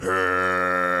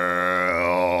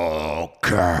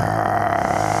It's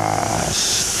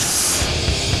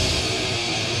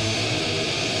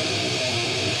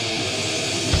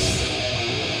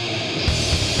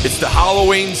the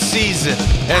Halloween season,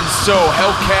 and so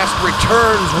Hellcast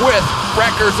returns with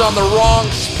Records on the Wrong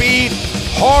Speed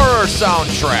horror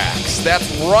soundtracks.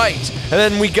 That's right. And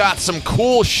then we got some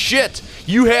cool shit.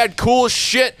 You had cool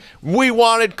shit, we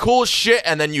wanted cool shit,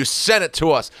 and then you sent it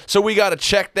to us. So we got to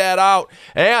check that out.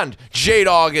 And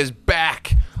J-Dog is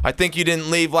back. I think you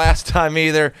didn't leave last time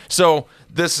either. So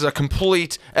this is a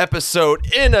complete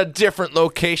episode in a different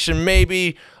location,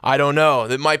 maybe. I don't know.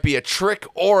 It might be a trick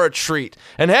or a treat.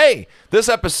 And hey, this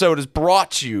episode is brought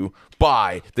to you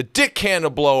by the Dick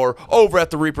Candleblower over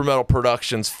at the Reaper Metal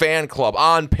Productions fan club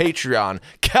on Patreon,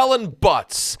 Kellen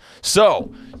Butts.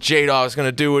 So, J-Dog's going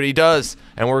to do what he does,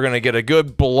 and we're going to get a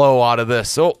good blow out of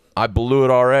this. Oh, I blew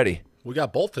it already. We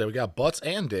got both there. We got Butts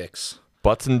and Dicks.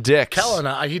 Butts and Dicks.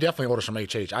 Kellen, he definitely orders from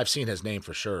HH. I've seen his name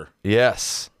for sure.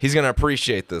 Yes. He's going to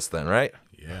appreciate this then, right?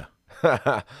 Yeah.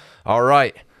 All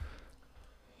right.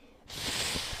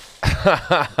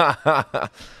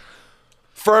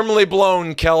 Firmly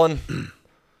blown, Kellen.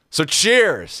 So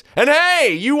cheers. And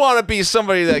hey, you want to be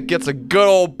somebody that gets a good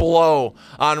old blow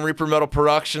on Reaper Metal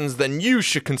Productions, then you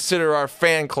should consider our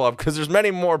fan club, because there's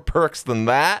many more perks than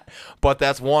that, but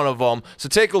that's one of them. So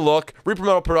take a look,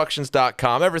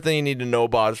 reapermetalproductions.com. Everything you need to know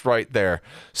about is right there.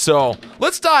 So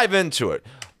let's dive into it.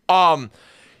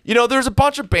 You know, there's a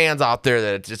bunch of bands out there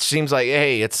that it seems like,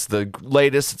 hey, it's the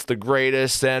latest, it's the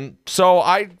greatest. And so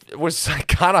I was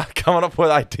kind of coming up with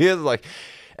ideas like,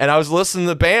 and I was listening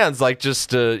to bands like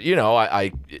just to, you know,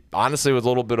 I honestly was a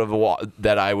little bit of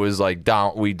that I was like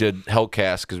down. We did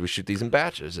Hellcast because we shoot these in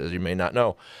batches, as you may not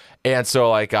know. And so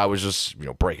like I was just, you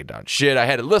know, breaking down shit. I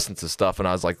had to listen to stuff, and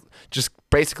I was like just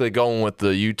basically going with the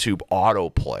YouTube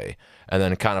autoplay. And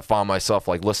then kind of found myself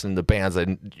like listening to bands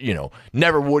I, you know,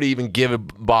 never would even give a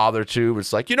bother to. But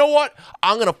it's like, you know what?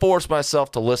 I'm going to force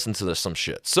myself to listen to some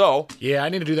shit. So yeah, I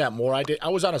need to do that more. I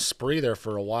was on a spree there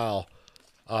for a while.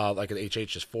 Like at HH,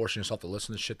 just forcing yourself to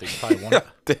listen to shit that you probably want.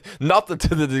 Nothing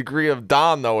to the degree of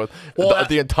Don, though, with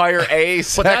the entire A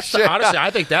section. But that's honestly,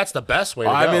 I think that's the best way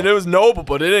to go. I mean, it was noble,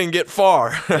 but it didn't get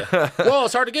far. Yeah. Well,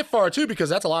 it's hard to get far, too, because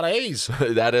that's a lot of A's. That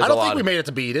is a lot. I don't think we made it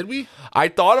to B, did we? I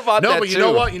thought about that, too. No, but you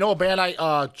know what? You know a band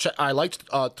I liked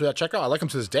to check out? I like them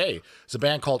to this day. It's a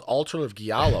band called Altar of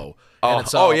Giallo.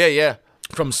 Yeah.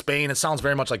 From Spain. It sounds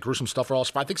very much like Gruesome Stuff for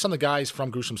Relish. I think some of the guys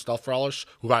from Gruesome Stuff for Relish,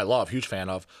 who I love, huge fan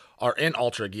of, are in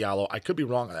Altar of Giallo. I could be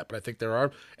wrong on that, but I think there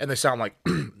are. And they sound like,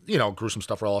 you know, Gruesome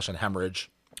Stuff for Relish and Hemorrhage.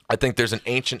 I think there's an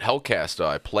ancient Hellcast.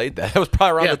 I played that. It was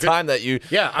probably around the time that you.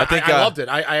 Yeah, I loved it.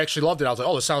 I actually loved it. I was like,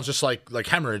 oh, this sounds just like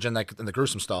Hemorrhage and the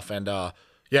Gruesome Stuff. And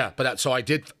yeah, but so I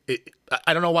did.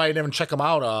 I don't know why I didn't even check them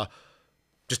out.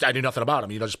 Just I knew nothing about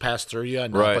them. You know, just passed through you.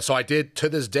 And, right. But so I did to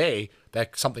this day.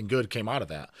 That something good came out of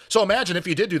that. So imagine if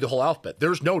you did do the whole alphabet.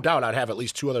 There's no doubt I'd have at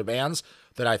least 2 other bands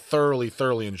that I thoroughly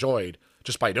enjoyed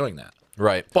just by doing that.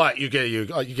 Right. But you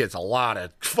get a lot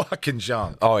of fucking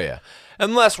junk. Oh yeah.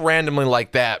 Unless randomly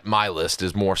like that, my list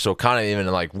is more so kind of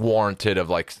even like warranted of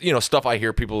like, you know, stuff I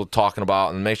hear people talking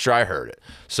about and make sure I heard it.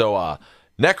 So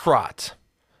Necrot.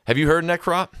 Have you heard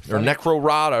Necrot or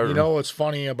Necro-Rot? Or... You know what's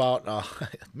funny about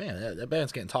man, that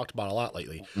band's getting talked about a lot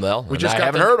lately. Well, I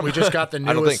haven't heard them. We just got the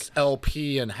newest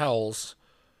LP in Hells,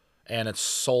 and it's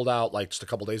sold out like just a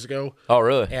couple days ago. Oh,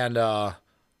 really? And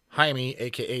Jaime,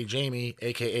 aka Jamie,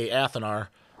 aka Athenar,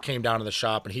 came down to the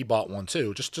shop and he bought one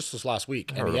too, just this last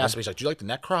week. And he asked me, he's like, "Do you like the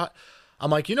Necrot?" I'm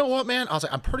like, "You know what, man?" I was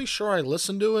like, "I'm pretty sure I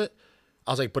listened to it."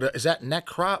 I was like, "But is that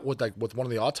Necrot with one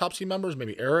of the Autopsy members,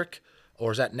 maybe Eric?"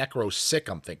 Or is that Necro Sick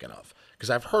I'm thinking of? Because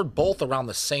I've heard both around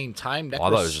the same time. I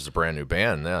thought it was just a brand new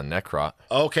band. Yeah, Necrot.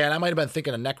 Okay, and I might have been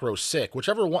thinking of Necro Sick.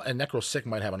 Whichever one, and Necro Sick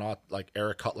might have like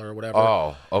Eric Cutler or whatever.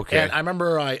 Oh, okay. And I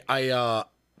remember I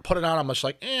put it on. I'm just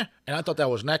like, and I thought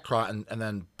that was Necrot. And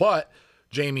then, but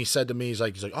Jamie said to me, he's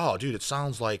like, oh, dude, it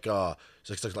sounds like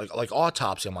like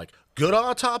Autopsy. I'm like, good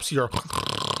Autopsy or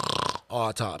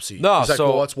Autopsy? No, he's like, so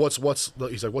well, what's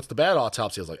he's like, what's the bad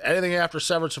Autopsy? I was like, anything after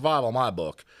Severed Survival in my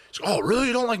book. He's like, oh, really?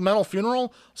 You don't like Mental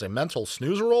Funeral? I was like, Mental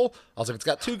Snoozerol? I was like, it's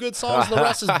got 2 good songs, the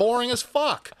rest is boring as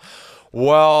fuck.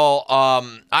 Well,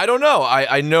 I don't know.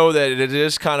 I know that it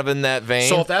is kind of in that vein.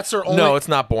 So if that's their only, no, it's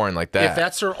not boring like that. If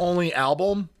that's their only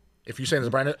album, if you're saying it's a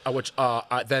brand, which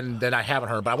then I haven't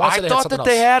heard. But I thought that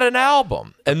they had an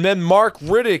album, and then Mark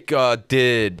Riddick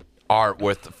did art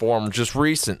with Form just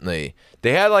recently.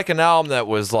 They had like an album that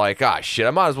was like, shit,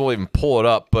 I might as well even pull it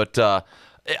up. But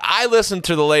I listened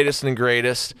to the latest and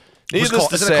greatest. Needless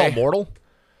to say, it called Mortal?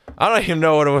 I don't even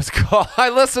know what it was called. I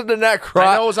listened to Necrot.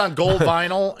 I know it was on gold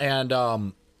vinyl, and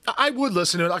I would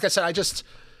listen to it. Like I said,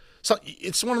 So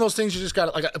it's one of those things you just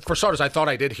got. Like for starters, I thought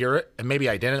I did hear it, and maybe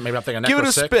I didn't. Maybe I'm thinking Give it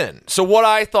a spin. So what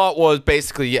I thought was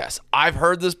basically, yes, I've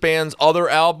heard this band's other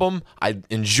album. I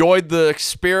enjoyed the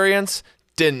experience.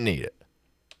 Didn't need it.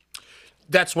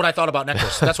 That's what I thought about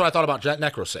Necrosick. That's what I thought about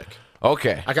Necrosick.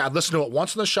 Okay. I listened to it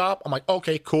once in the shop. I'm like,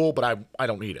 okay, cool, but I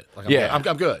don't need it. Like,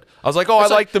 I'm good. I was like, oh,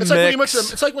 it's I like the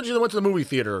mix. It's like when you went to the movie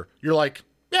theater. You're like,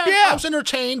 yeah, I was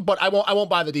entertained, but I won't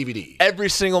buy the DVD. Every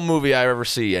single movie I ever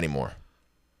see anymore.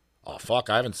 Oh fuck,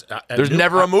 I haven't. There's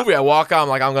never a movie I walk out. I'm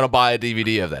like, I'm gonna buy a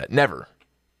DVD of that. Never,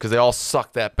 because they all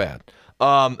suck that bad.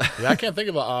 Yeah, I can't think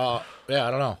of a. Yeah,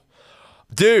 I don't know,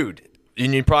 dude.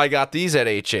 And you probably got these at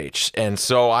HH, and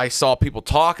so I saw people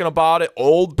talking about it.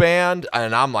 Old band,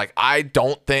 and I'm like, I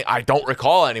don't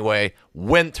recall anyway.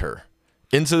 Winter,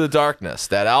 Into the Darkness,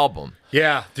 that album.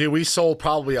 Yeah, dude, we sold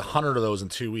probably 100 of those in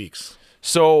 2 weeks.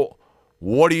 So,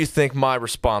 what do you think my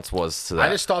response was to that?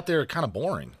 I just thought they were kind of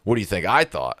boring. What do you think I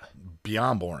thought?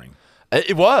 Beyond boring.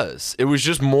 It was. It was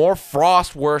just more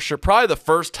Frost worship. Probably the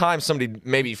first time somebody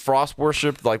maybe Frost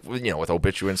worshipped, like, you know, with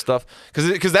Obituary and stuff.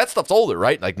 Because that stuff's older,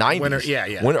 right? Like 90s. Winter,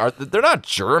 yeah. Winter, they're not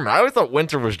German. I always thought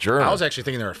Winter was German. I was actually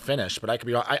thinking they were Finnish, but I could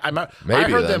be wrong. I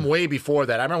Maybe heard them way before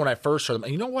that. I remember when I first heard them.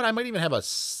 And you know what? I might even have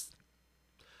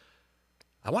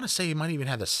I want to say you might even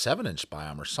have the 7-inch by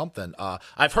them or something.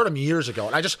 I've heard them years ago,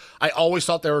 and I always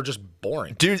thought they were just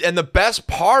boring. Dude, and the best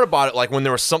part about it, like when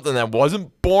there was something that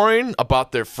wasn't boring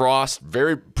about their Frost,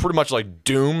 pretty much like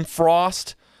Doom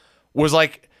Frost, was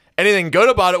like anything good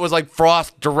about it was like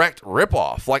Frost direct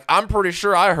ripoff. Like I'm pretty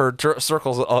sure I heard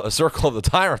Circle of the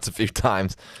Tyrants a few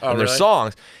times in their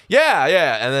songs.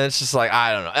 Yeah, and then it's just like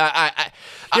I don't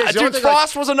know. Dude,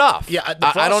 Frost was enough. Yeah,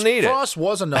 I don't need Frost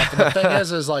was enough. And the thing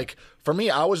is like. For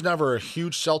me, I was never a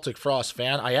huge Celtic Frost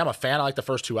fan. I am a fan. I like the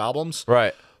first 2 albums.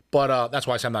 Right. But that's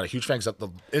why I say I'm not a huge fan, because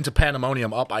Into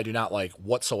Pandemonium Up, I do not like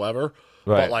whatsoever.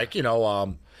 Right. But, like, you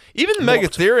know... even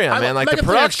Megatherium, man. Like, the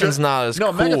production's not as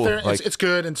cool. No, Megatherium, like, it's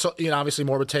good. And, so, you know, obviously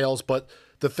Morbid Tales. But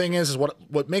the thing is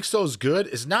what makes those good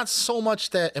is not so much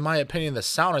that, in my opinion, the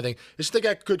sound or anything. It's just they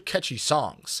got good, catchy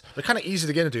songs. They're kind of easy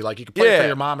to get into. Like, you can play it for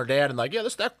your mom or dad, and like, yeah,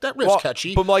 that riff's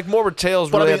catchy. But like Morbid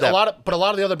Tales, really a lot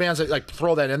of the other bands that like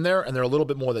throw that in there, and they're a little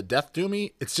bit more the death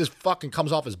doomy. It's just fucking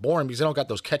comes off as boring because they don't got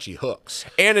those catchy hooks.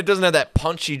 And it doesn't have that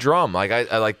punchy drum. Like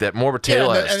I like that Morbid Tale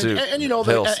has too. And you know,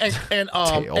 Tom's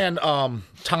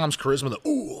charisma, the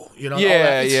ooh, you know,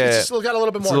 it's just got a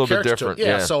little bit more character to it.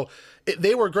 Yeah. So.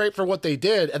 They were great for what they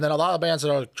did, and then a lot of bands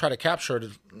that are trying to capture it.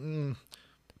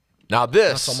 Now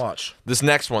this, not so much. This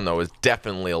next one though is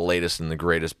definitely a latest and the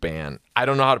greatest band. I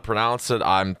don't know how to pronounce it.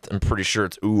 I'm pretty sure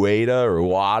it's Uada or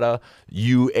Uada,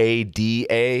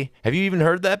 UADA. Have you even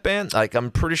heard that band? Like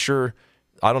I'm pretty sure.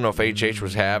 I don't know if HH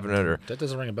was having it or. That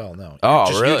doesn't ring a bell. No.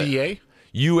 Oh, just really?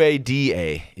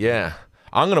 UADA. Yeah.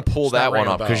 I'm going to pull that one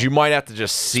up because you might have to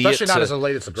just see Especially not as the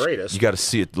latest, the greatest. You got to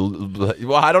see it.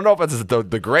 Well, I don't know if it's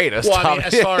the greatest. Well, I mean,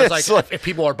 as far as like if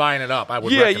people are buying it up, I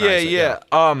would recognize it. Yeah.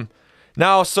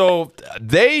 Now, so so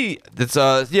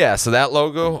that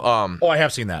logo. I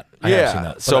have seen that. I have seen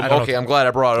that. So, okay, I'm glad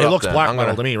I brought it up. It looks then. black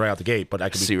metal to me right out the gate, but I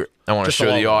could see. I want to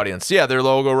show the audience. Yeah, their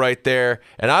logo right there.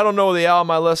 And I don't know the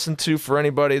album I listen to for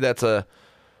anybody that's a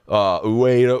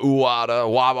Uada,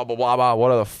 Waba, Waba,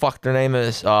 whatever the fuck their name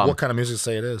is. What kind of music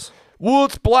say it is? Well,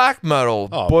 it's black metal,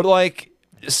 but like,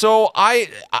 so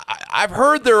I've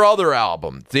heard their other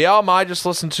album. The album I just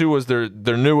listened to was their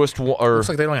newest one. Looks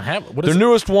like they don't have it. What is their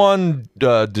newest one,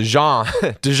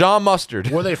 Dijon Mustard.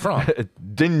 Where are they from?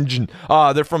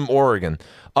 They're from Oregon.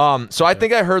 So I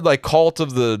think I heard like Cult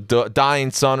of the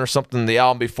Dying Sun or something, the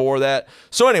album before that.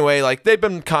 So anyway, like they've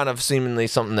been kind of seemingly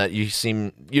something that you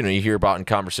hear about in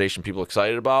conversation, people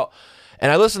excited about.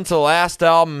 And I listened to the last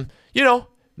album,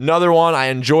 another one. I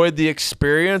enjoyed the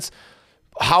experience.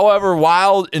 However,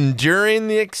 while enduring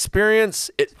the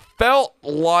experience, it felt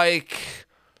like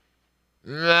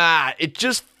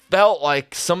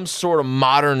some sort of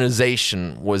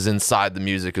modernization was inside the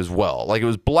music as well. Like it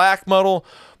was black metal,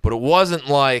 but it wasn't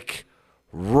like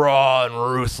raw and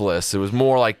ruthless. It was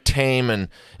more like tame and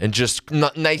just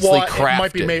nicely crafted. It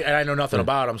might be made, and I know nothing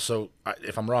about them, so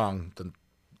if I'm wrong, then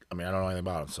I don't know anything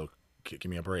about them, so give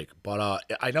me a break. But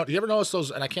I know. Do you ever notice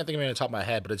those? And I can't think of any on the top of my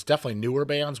head, but it's definitely newer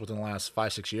bands within the last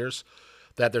 5-6 years.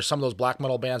 That there's some of those black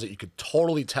metal bands that you could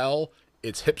totally tell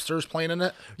it's hipsters playing in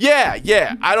it.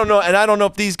 Yeah. I don't know, and I don't know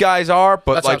if these guys are,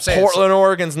 but like Portland,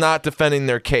 Oregon's not defending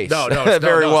their case. No,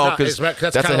 very well because that's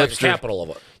kind of like the capital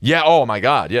of it. Yeah. Oh my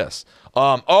God. Yes.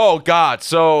 Oh God.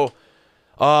 So,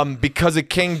 because of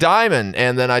King Diamond,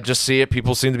 and then I just see it.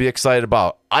 People seem to be excited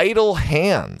about Idle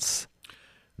Hands.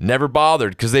 Never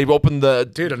bothered because they've opened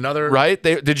the another right.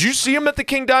 Did you see them at the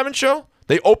King Diamond show?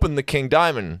 They opened the King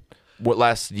Diamond. What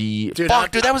last year? Dude,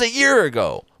 Fuck, dude, that was a year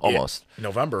ago almost. Yeah,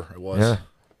 November it was. Yeah.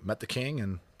 Met the King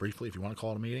and briefly, if you want to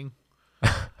call it a meeting.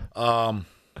 I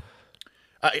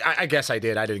guess I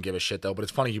did. I didn't give a shit though. But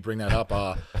it's funny you bring that up.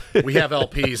 We have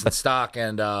LPs in stock,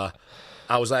 and I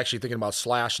was actually thinking about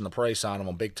slashing the price on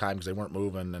them big time because they weren't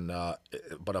moving. And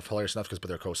but hilarious enough because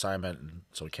they're co-assignment, and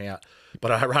so we can't.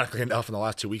 But ironically enough, in the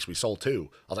last 2 weeks we sold 2.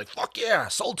 I was like, fuck yeah,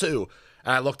 sold 2.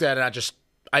 And I looked at it, and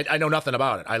I know nothing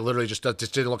about it. I literally just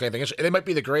didn't look anything interesting. They might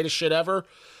be the greatest shit ever,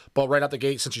 but right out the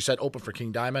gate, since you said open for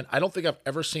King Diamond, I don't think I've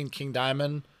ever seen King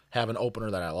Diamond have an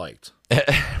opener that I liked.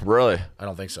 Really? I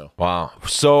don't think so. Wow.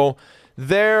 So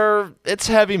it's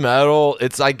heavy metal.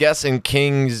 It's, I guess, in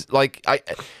King's, like, I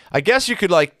guess you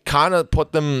could, like, kind of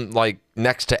put them, like,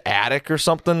 next to Attic or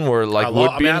something, where, like,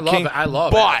 in King. I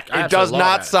love but Attic. it does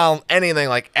not sound anything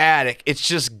like Attic. It's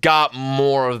just got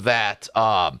more of that,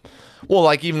 well,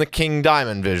 like, even the King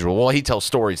Diamond visual. Well, he tells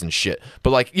stories and shit. But,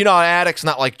 like, you know, Attic's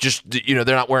not, like, just, you know,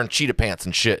 they're not wearing cheetah pants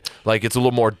and shit. Like, it's a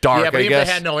little more dark, yeah, but I even guess. if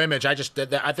they had no image, I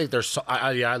think there's so,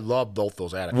 I love both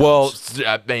those Attic Well, albums.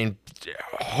 I mean,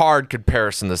 hard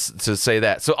comparison to say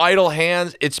that. So Idle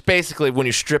Hands, it's basically when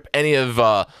you strip any of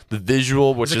the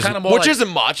visual, which isn't much.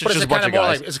 It's just a bunch of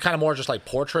guys. Is it kind of more just like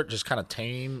portrait, just kind of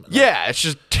tame? Yeah, it's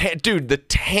just, dude, the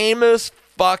tamest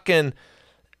fucking,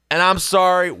 and I'm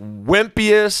sorry,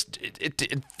 wimpiest.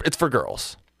 It's for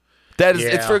girls.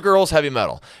 It's for girls heavy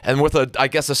metal, and with I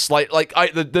guess a slight, like,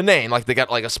 the name, like, they got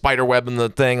like a spider web in the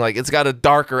thing, like, it's got a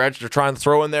darker edge they're trying to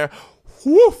throw in there.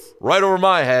 Woof, right over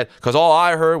my head, because all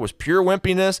I heard was pure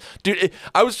wimpiness. Dude,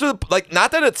 I was like,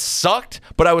 not that it sucked,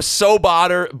 but I was so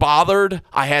bothered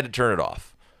I had to turn it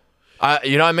off.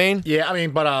 You know what I mean? Yeah, I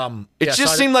mean, but it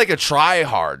just seemed like a try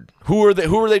hard. Who are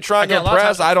they trying to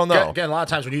impress? I don't know. Again, a lot of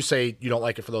times when you say you don't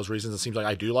like it for those reasons, it seems like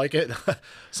I do like it.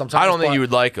 Sometimes I don't think you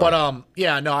would like them. But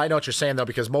yeah, no, I know what you're saying though,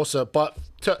 because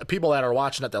to people that are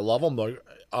watching that love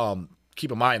them,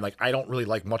 keep in mind, like, I don't really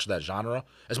like much of that genre.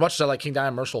 As much as I like King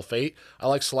Diamond, Merciful Fate, I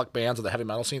like select bands of the heavy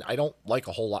metal scene. I don't like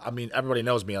a whole lot. I mean, everybody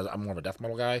knows me. I'm more of a death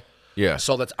metal guy. Yeah.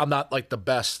 So I'm not like the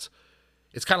best.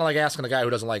 It's kind of like asking a guy who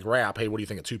doesn't like rap, hey, what do you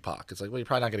think of Tupac? It's like, well, you're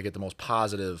probably not going to get the most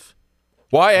positive.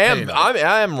 Well, I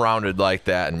am rounded like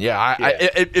that, and yeah,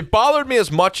 it bothered me as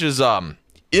much as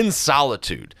In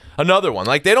Solitude, another one.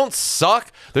 Like, they don't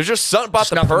suck. There's just something about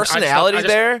the personality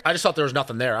there. I just thought there was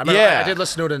nothing there. I mean, I did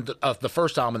listen to it in the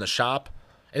first album in the shop.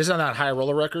 Isn't that on High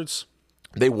Roller Records?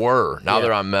 They were. Now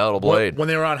they're on Metal Blade. When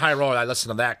they were on High Roller, I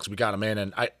listened to that because we got them in,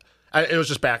 and it was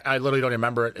just back. I literally don't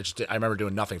remember it. I remember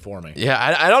doing nothing for me.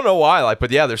 Yeah, I don't know why. Like,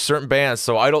 but yeah, there's certain bands.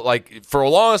 So I don't like. For a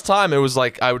longest time, it was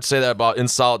like I would say that about In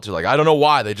Solitude. Like, I don't know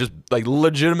why they just like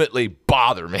legitimately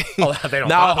bother me. Oh, they don't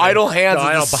now bother me. Idle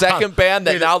Hands is the second band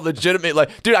that now legitimately,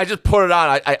 like, dude, I just put it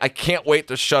on. I can't wait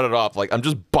to shut it off. Like, I'm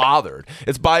just bothered.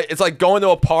 It's like going to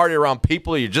a party around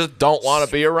people you just don't want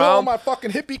to be around. Oh, my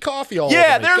fucking hippie coffee all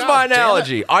yeah, over me. there's God my damn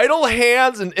analogy. Idle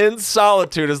Hands and In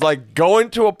Solitude is like going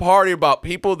to a party about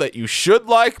people that you should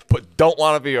like but don't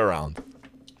want to be around.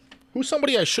 Who's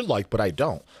somebody I should like, but I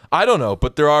don't? I don't know,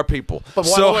 but there are people. But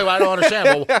wait, I don't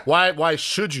understand. Well, why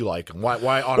should you like them? Why?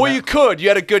 Well, you could. You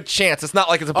had a good chance. It's not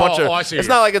like it's a bunch of. It's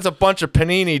not like it's a bunch of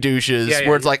panini douches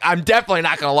where it's like, I'm definitely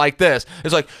not gonna like this.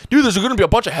 It's like, dude, there's gonna be a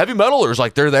bunch of heavy metalers.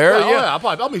 Like, they're there.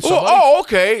 I'll meet somebody. Oh,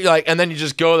 okay. Like, and then you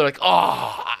just go there, like,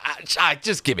 oh,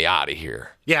 just get me out of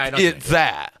here. Yeah, I know. It's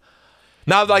that.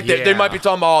 Now, like, they might be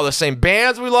talking about all the same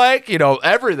bands we like, you know,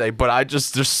 everything, but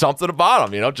there's something about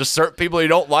them, you know, just certain people you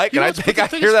don't like, and I think I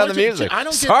hear that in the music.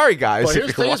 Sorry, guys. Well, here's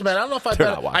the thing is, man, I don't know if I've been.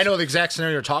 I know the exact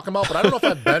scenario you're talking about, but I don't know if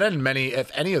I've been in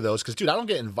if any of those, because, dude, I don't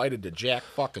get invited to jack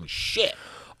fucking shit.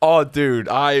 Oh, dude,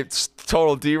 it's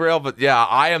total derail, but yeah,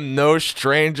 I am no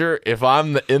stranger. If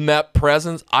I'm in that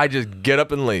presence, I just get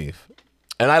up and leave.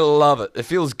 And I love it. It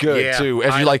feels good too,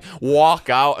 as you like walk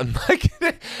out and like,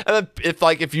 and then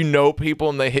if you know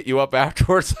people and they hit you up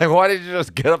afterwards, like, why did you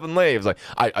just get up and leave? It's like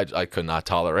I could not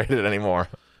tolerate it anymore.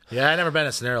 Yeah, I never been in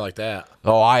a scenario like that.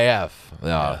 Oh, I have.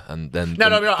 Yeah, and then no.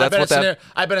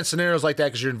 I've been in scenarios like that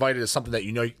because you're invited to something that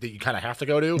you know that you kind of have to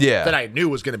go to. Yeah, that I knew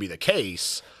was going to be the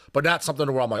case, but not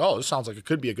something where I'm like, oh, this sounds like it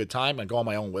could be a good time, and go on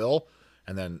my own will,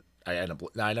 and then I end up.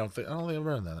 No, I don't think I've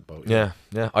ever in that boat. Yeah.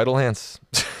 Idle Hands.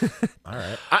 All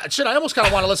right. I almost kind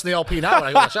of want to listen to the LP now when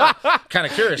I watch that. Kind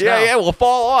of curious. now. Yeah, we'll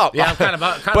follow up. Yeah, I'm kind of.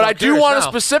 But I do want to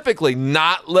specifically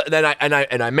not. Then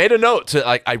I made a note to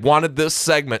like I wanted this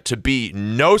segment to be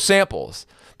no samples.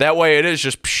 That way, it is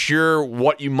just pure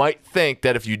what you might think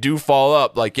that if you do follow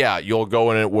up, like, yeah, you'll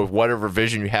go in it with whatever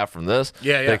vision you have from this.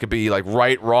 Yeah. That could be like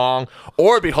right, wrong,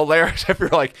 or it'd be hilarious if you're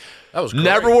like, that was great.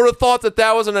 Never would have thought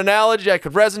that was an analogy I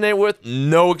could resonate with.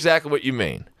 Know exactly what you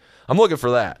mean. I'm looking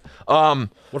for that. What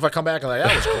if I come back and like,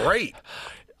 that was great?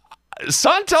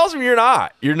 Son tells me you're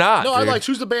not. You're not. No, dude. I like.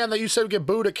 Who's the band that you said would get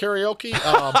booed at karaoke?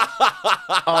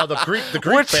 The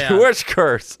Greek band. Which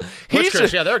Curse? Witch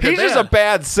Curse, yeah, they're a good He's just band. a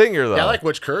bad singer, though. Yeah, I like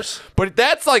Witch Curse. But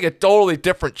that's like a totally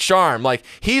different charm. Like,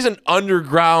 he's an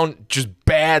underground, just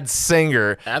bad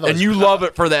singer, Yeah, and you love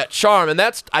it for that charm. And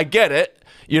that's, I get it.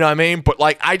 You know what I mean? But,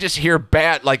 like, I just hear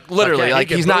bad, like, literally, Yeah, like,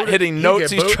 he's not hitting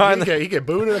notes. He's trying to. He get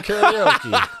booed at a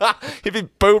karaoke. He'd be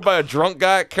booed by a drunk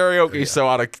guy at karaoke, Yeah. so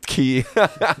out of key.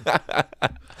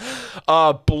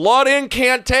 Blood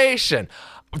Incantation.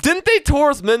 Didn't they tour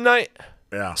with Midnight?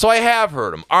 Yeah. So I have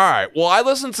heard them. All right. Well, I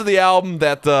listened to the album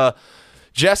that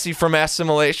Jesse from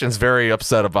Assimilation is very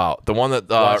upset about. The one that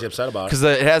Why is he upset about it? Because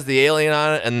it has the alien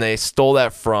on it, and they stole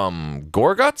that from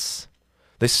Gorguts.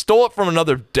 They stole it from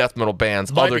another death metal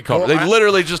band's Might other be cover. Gor- They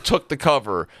literally just took the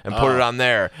cover and put it on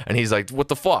there, and he's like, "What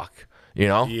the fuck?" You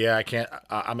know? Yeah, I can't.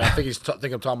 I mean, I think I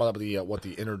think I'm talking about the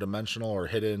the interdimensional or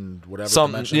hidden whatever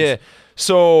Something. dimensions. Yeah.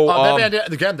 So That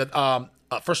band again.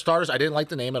 For starters, I didn't like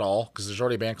the name at all because there's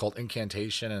already a band called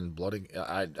Incantation and Blood.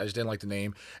 I just didn't like the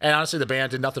name, and honestly, the band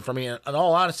did nothing for me. And in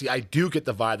all honesty, I do get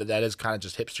the vibe that is kind of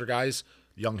just hipster guys,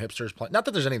 young hipsters playing. Not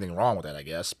that there's anything wrong with that, I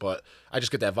guess, but I just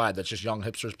get that vibe that's just young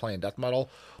hipsters playing death metal.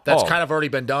 That's Oh. kind of already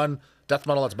been done. Death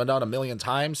metal that's been done a million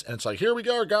times, and it's like, here we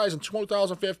go, guys, in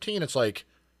 2015. It's like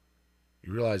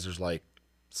you realize there's like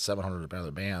 700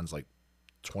 other bands like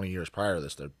 20 years prior to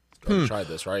this that tried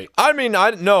this, right? I mean,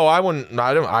 I didn't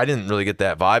really get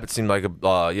that vibe. It seemed like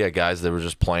guys that were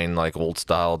just playing like old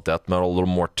style death metal, a little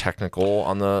more technical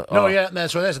on the. No, yeah, and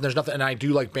that's what it is. And there's nothing. And I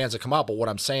do like bands that come out, but what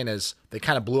I'm saying is they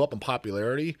kind of blew up in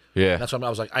popularity. Yeah. And that's what I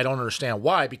was like. I don't understand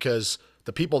why, because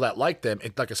the people that like them,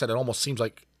 like I said, it almost seems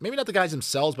like maybe not the guys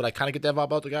themselves, but I kind of get that vibe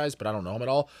about the guys, but I don't know them at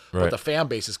all. Right. But the fan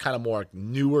base is kind of more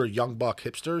newer, young buck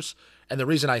hipsters. And the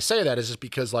reason I say that is just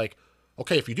because, like,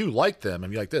 okay, if you do like them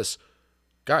and you like this,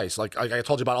 guys, like I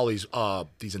told you about all these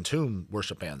Entomb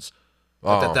worship bands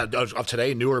that of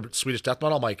today, newer Swedish death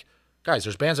metal. I'm like, guys,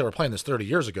 there's bands that were playing this 30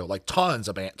 years ago, like tons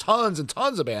and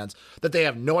tons of bands that they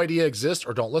have no idea exist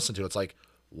or don't listen to. It's like,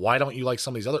 why don't you like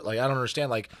some of these other? Like, I don't understand.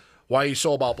 Like, why are you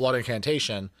so about Blood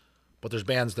Incantation, but there's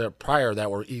bands there prior that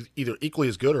were either equally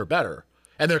as good or better,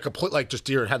 and they're complete like just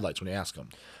deer in headlights when you ask them.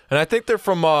 And I think they're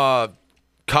from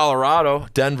Colorado,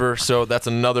 Denver. So that's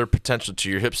another potential to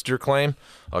your hipster claim,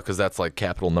 because that's like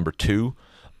capital number 2.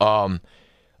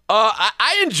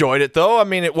 I enjoyed it though. I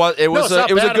mean, it was a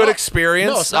good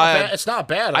experience. No, it's not bad. It's not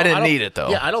bad. I didn't need it though.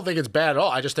 Yeah, I don't think it's bad at all.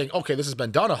 I just think, okay, this has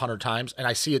been done 100 times, and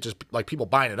I see it just like people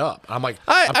buying it up. I'm like,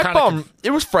 I'm bummed.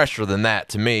 It was fresher than that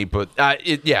to me, but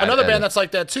another band that's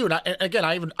like that too. And again,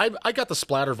 I got the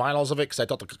splatter vinyls of it because I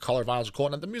thought the color vinyls were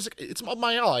cool, and the music, it's up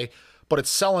my alley, but it's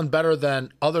selling better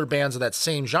than other bands of that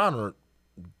same genre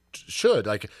should.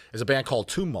 Like, there's a band called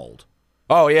Tomb Mold.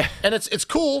 Oh yeah, and it's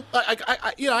cool.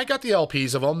 I got the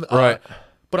LPs of them, right?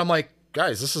 But I'm like,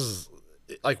 guys, this is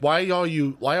like, why all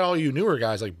you newer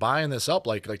guys like buying this up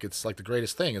like it's like the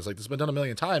greatest thing? It's like this has been done a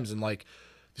million times, and like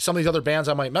some of these other bands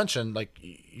I might mention, like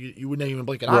you wouldn't even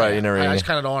blink an eye. Right, I just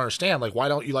kind of don't understand. Like, why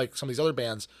don't you like some of these other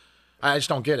bands? I just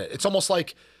don't get it. It's almost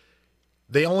like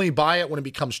they only buy it when it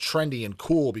becomes trendy and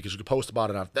cool because you can post about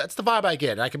it on. That's the vibe I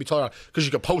get, and I can be told because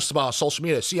you can post about it on social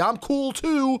media. See, I'm cool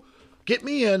too. Get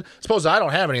me in. Suppose I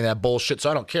don't have any of that bullshit,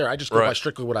 so I don't care. I just go by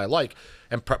strictly what I like,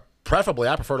 and preferably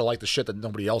I prefer to like the shit that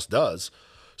nobody else does.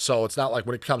 So it's not like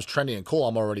when it becomes trendy and cool,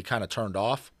 I'm already kind of turned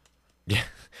off. Yeah.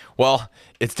 Well,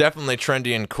 it's definitely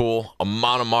trendy and cool.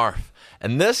 Amon Amarth.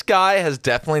 And this guy has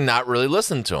definitely not really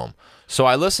listened to him. So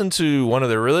I listened to one of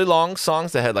their really long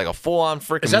songs that had like a full-on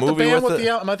freaking Is that movie the band with with it.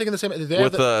 the? Am I thinking the same?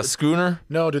 With Schooner?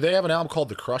 No, do they have an album called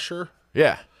The Crusher?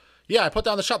 Yeah. Yeah, I put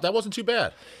down the shop. That wasn't too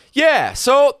bad. Yeah.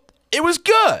 So it was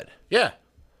good. Yeah.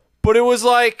 But it was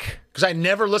like, because I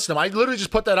never listened to them. I literally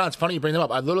just put that on. It's funny you bring them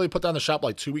up. I literally put that on the shop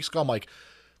like 2 weeks ago. I'm like,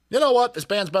 you know what? This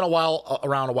band's been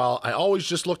around a while. I always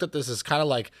just looked at this as kind of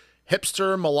like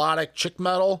hipster melodic chick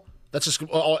metal. That's just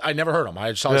I never heard them.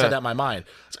 I just always had that in my mind.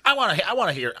 So I want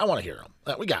to hear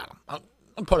them. We got them.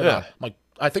 I'm putting it on. I'm like,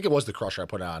 I think it was The Crusher I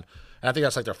put it on, and I think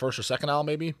that's like their first or second album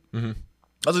maybe. Mm-hmm.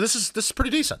 I was like, this is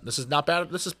pretty decent. This is not bad.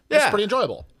 This is pretty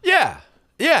enjoyable. Yeah,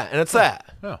 and it's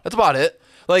that. Yeah. That's about it.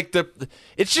 Like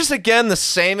it's just again the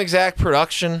same exact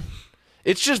production.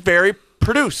 It's just very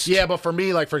produced. Yeah, but for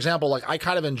me, like for example, like I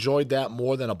kind of enjoyed that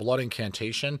more than a Blood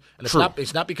Incantation, and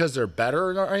it's not because they're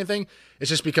better or anything. It's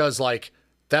just because like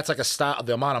that's like a style.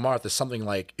 The Amon Amarth is something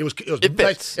like it was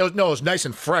nice. It was nice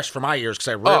and fresh for my ears because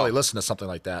I rarely listen to something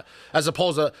like that. As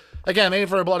opposed to again, maybe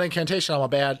for a Blood Incantation, I'm a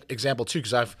bad example too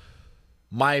because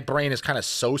my brain is kind of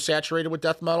so saturated with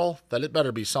death metal that it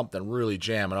better be something really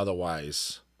jamming.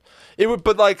 Otherwise, It would,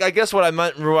 but like I guess what I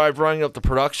meant by running up the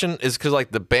production is because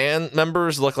like the band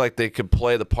members look like they could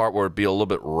play the part where it'd be a little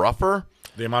bit rougher.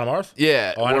 The Amon Amarth?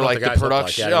 Yeah, Oh, I or know what like the the guys look like.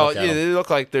 production. Yeah, I Oh, look at yeah, them. they look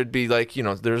like there'd be like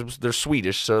they're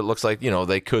Swedish, so it looks like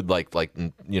they could like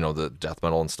the death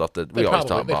metal and stuff that we always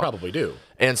talk They about. probably do.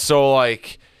 And so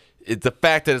like the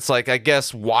fact that it's like I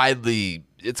guess widely.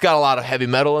 It's got a lot of heavy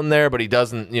metal in there, but he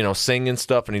doesn't, sing and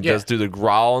stuff, and he does do the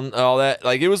growl and all that.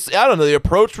 Like, it was, I don't know, the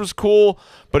approach was cool,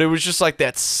 but it was just like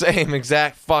that same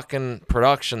exact fucking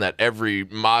production that every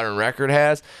modern record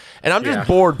has. And I'm just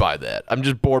bored by that. I'm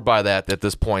just bored by that at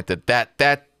this point,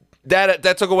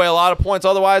 that took away a lot of points.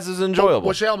 Otherwise, it's enjoyable.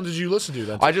 Which album did you listen to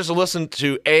then? I just listened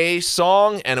to a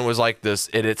song, and it was like this,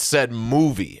 it said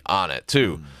movie on it,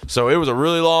 too. So it was a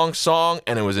really long song,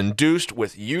 and it was induced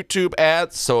with YouTube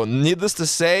ads. So needless to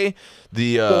say,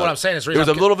 what I'm saying is, it was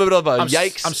a little bit of a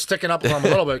yikes. I'm sticking up for them a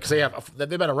little bit because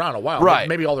they've been around a while. Right.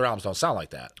 Maybe all their albums don't sound like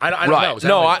that. I don't Right. know.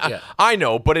 Exactly. No, I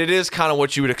know, but it is kind of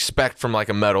what you would expect from like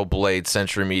a Metal Blade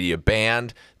Century Media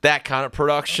band. That kind of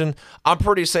production, I'm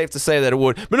pretty safe to say that it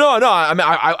would. But no, I mean,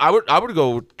 I would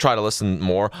go try to listen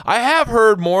more. I have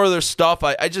heard more of their stuff.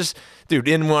 I just, dude,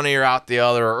 in one ear, out the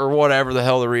other, or whatever the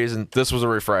hell the reason. This was a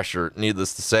refresher,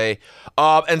 needless to say.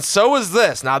 And so is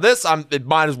this. Now, it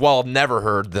might as well have never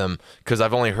heard them because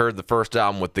I've only heard the first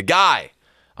album with the guy.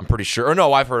 I'm pretty sure. Or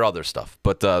no, I've heard other stuff,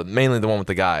 but mainly the one with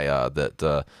the guy,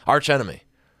 that Arch Enemy.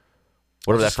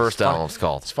 Whatever that first album's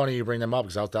called. It's funny you bring them up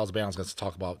because that was the band I was going to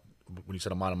talk about when you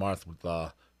said Amon Amarth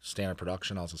with standard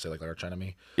production. I was going to say like Arch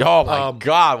Enemy. Oh my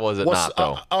God, was it not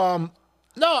though?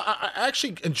 No, I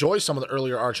actually enjoy some of the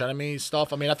earlier Arch Enemy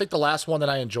stuff. I mean, I think the last one that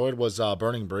I enjoyed was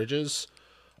Burning Bridges.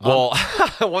 Well,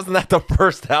 wasn't that the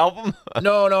first album?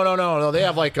 No. They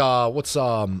have like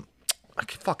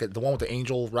fuck it, the one with the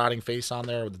angel rotting face on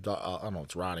there. With the, I don't know,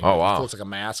 it's rotting. Oh wow, it looks like a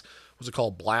mask. What's it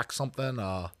called? Black something.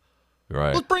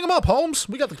 Right. Let's bring them up, Holmes.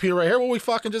 We got the computer right here. What are we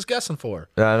fucking just guessing for?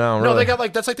 Yeah, no, really. No, they got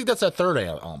like I think that's that third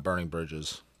album, Burning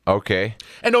Bridges. Okay.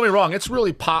 And don't get me wrong, it's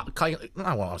really pop. I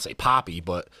don't want to say poppy,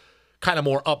 but kind of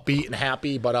more upbeat and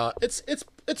happy. But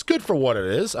it's good for what it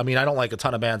is. I mean, I don't like a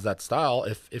ton of bands that style,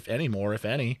 if any more, if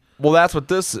any. Well, that's what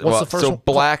this. What's the first one?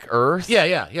 Black Earth.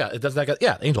 Yeah. It does that.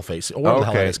 Yeah, Angel Face. Or whatever the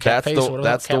hell it is. Cat Face.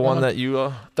 That's the one that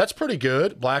you. That's pretty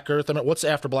good. Black Earth. I mean, what's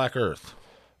after Black Earth?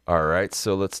 All right,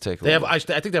 so let's take a look. I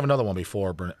think they have another one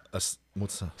before. What's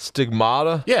the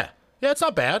Stigmata? Yeah, it's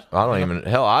not bad. I don't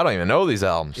even know these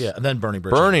albums. Yeah, and then Burning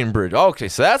Bridge. Burning Bridge. Okay,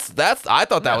 so that's. I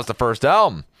thought that was the first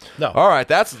album. No. All right,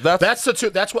 that's the two.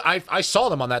 That's what I saw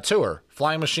them on that tour,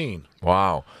 Flying Machine.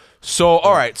 Wow. So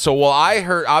all right, so I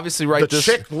heard obviously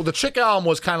the Chick album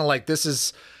was kind of like this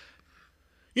is.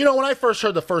 When I first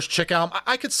heard the first Chick album,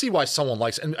 I could see why someone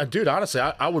likes it. And dude, honestly,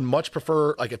 I would much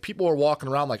prefer, like, if people were walking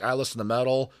around like I listen to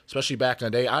metal, especially back in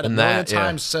the day, I'd a million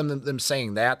times send them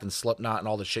saying that than Slipknot and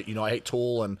all the shit. I hate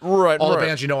Tool and all the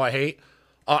bands I hate.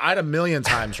 I'd a million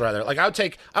times rather. Like,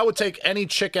 I would take any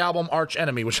Chick album, Arch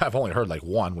Enemy, which I've only heard like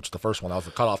one, which is the first one, that was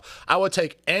the cutoff. I would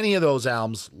take any of those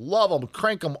albums, love them,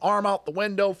 crank them, arm out the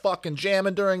window, fucking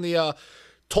jamming during the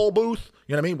toll booth.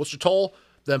 You know what I mean? What's your toll?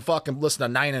 Then fucking listen to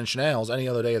Nine Inch Nails any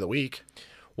other day of the week.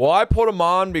 Well, I put them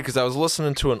on because I was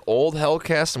listening to an old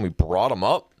Hellcast and we brought them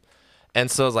up.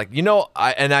 And so I was like,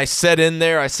 I said in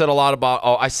there, I said a lot about,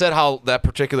 I said how that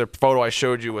particular photo I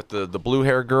showed you with the blue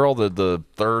hair girl, the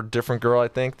third different girl I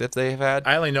think that they've had.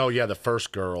 I only know, the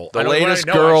first girl. The latest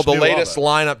girl, the latest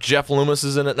lineup, Jeff Loomis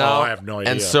is in it now. Oh, I have no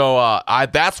idea. And so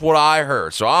that's what I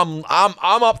heard. So I'm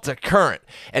up to current.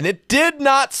 And it did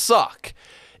not suck.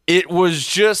 It was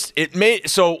just,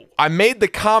 I made the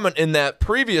comment in that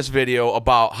previous video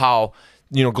about how,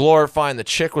 glorifying the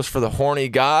chick was for the horny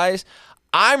guys.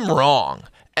 I'm wrong.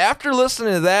 After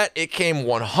listening to that, it came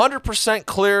 100%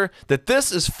 clear that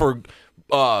this is for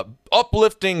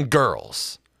uplifting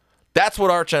girls. That's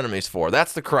what Arch Enemy's for.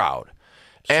 That's the crowd.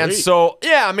 Sweet. And so,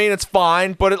 I mean, it's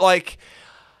fine, but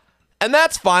and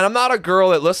that's fine. I'm not a girl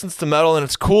that listens to metal, and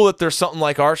it's cool that there's something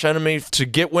like Arch Enemy to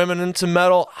get women into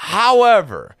metal.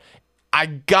 However, I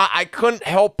couldn't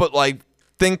help but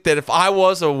think that if I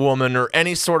was a woman or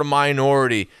any sort of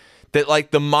minority,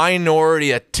 that the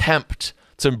minority attempt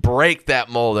to break that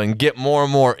mold and get more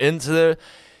and more into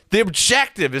the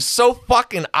objective is so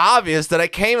fucking obvious that I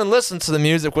came and listened to the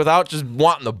music without just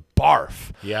wanting to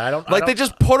barf. Yeah, they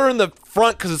just put her in the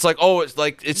front because it's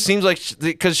it seems like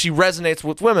because she resonates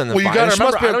with women. Well, you gotta remember, she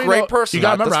must be a great person. You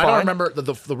gotta remember, I don't remember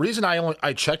the reason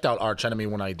I checked out Arch Enemy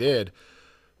when I did,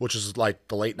 which is like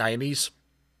the late 90s.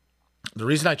 The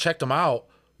reason I checked him out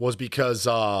was because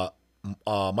Michael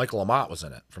Amott was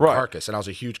in it from Carcass, and I was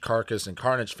a huge Carcass and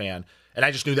Carnage fan, and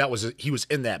I just knew he was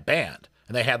in that band,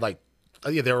 and they had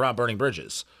they were around Burning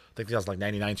Bridges. think that was like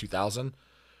 99, 2000.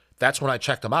 That's when I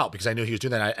checked him out because I knew he was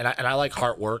doing that. And I like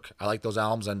Heartwork. I like those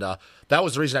albums. And that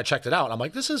was the reason I checked it out. And I'm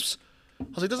like, this isn't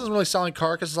really sound like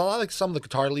Carcass. I like some of the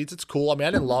guitar leads. It's cool. I mean,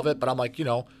 I didn't love it, but I'm like,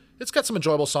 it's got some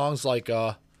enjoyable songs like,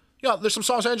 there's some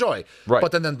songs I enjoy. Right.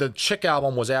 But then the Chick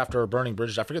album was after Burning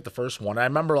Bridges. I forget the first one. I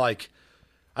remember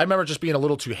just being a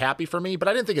little too happy for me, but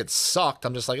I didn't think it sucked.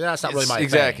 I'm just like, that's not really my thing.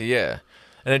 Exactly, yeah.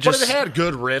 And But it had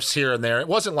good riffs here and there. It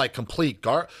wasn't like complete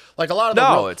like a lot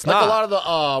of it's not. A lot of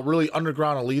the really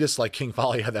underground elitists, like King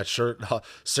Folly had that shirt.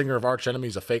 Singer of Arch Enemy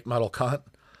is a fake metal cunt.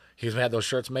 He's had those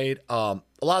shirts made. A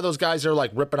lot of those guys are like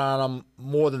ripping on them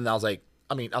more than I was like.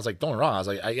 Don't get me wrong. I was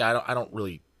like, I don't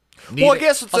really need Well, I it.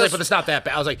 guess I was like, but it's not that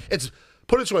bad. I was like,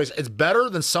 put it this way, it's better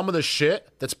than some of the shit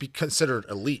that's considered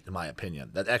elite, in my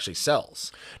opinion, that actually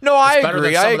sells. No, I It's better than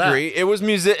agree. some I of that. agree. It was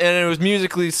music, and it was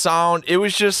musically sound. It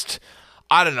was just,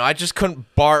 I don't know. I just couldn't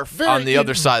barf on the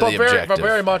other side of the objective. But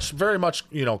very much,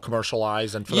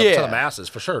 commercialized and to the masses,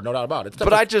 for sure, no doubt about it.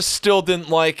 But I just still didn't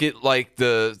like it, like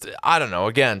I don't know,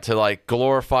 again, to like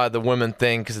glorify the women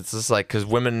thing, because it's just like, because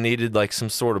women needed like some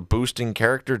sort of boosting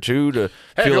character too to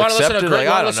feel accepted. Like,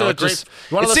 I don't know,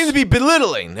 it seemed to be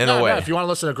belittling in a way. If you want to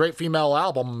listen to a great female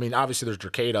album, I mean, obviously there's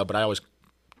Dracada, but I always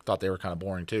thought they were kind of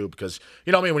boring too, because,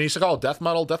 when you used to call it death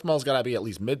metal's got to be at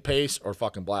least mid-pace or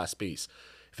fucking blast beast.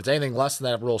 If it's anything less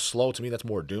than that, real slow, to me, that's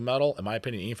more doom metal, in my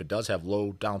opinion, even if it does have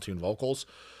low down-tuned vocals.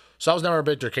 So I was never a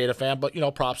big Dracada fan, but,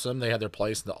 props to them. They had their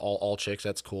place. All chicks,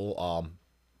 that's cool.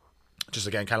 Just,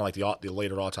 again, kind of like the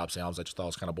later Autopsy albums, I just thought it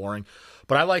was kind of boring.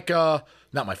 But I like, not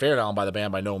my favorite album by the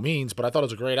band by no means, but I thought it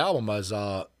was a great album, as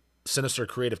Sinister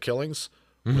Creative Killings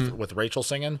with Rachel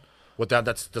singing. With that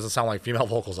doesn't sound like female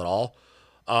vocals at all.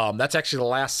 That's actually the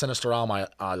last Sinister album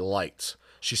I liked.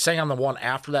 She sang on the one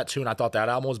after that, too, and I thought that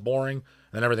album was boring.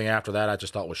 And then everything after that, I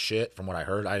just thought was shit from what I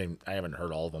heard. I haven't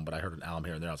heard all of them, but I heard an album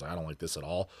here and there. I was like, I don't like this at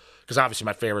all. Because obviously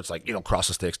my favorites, like, Cross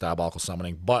the Sticks, Diabolical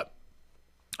Summoning. But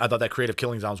I thought that Creative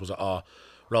Killings album was a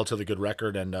relatively good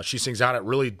record. And she sings on it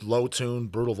really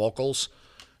low-tuned, brutal vocals.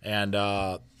 And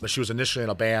but she was initially in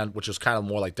a band, which was kind of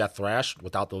more like death thrash,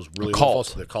 without those really Cult.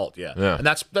 vocals. The Cult, yeah. And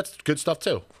that's good stuff,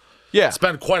 too. Yeah. It's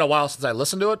been quite a while since I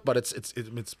listened to it, but it's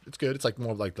good. It's like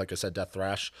more like I said, death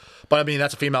thrash. But I mean,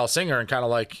 that's a female singer, and kind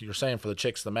of like you're saying, for the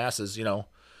chicks, the masses,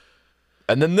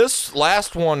 And then this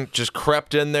last one just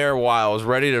crept in there while I was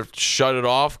ready to shut it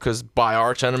off, because by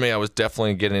Arch Enemy, I was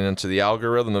definitely getting into the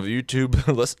algorithm of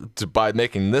YouTube by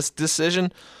making this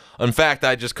decision. In fact,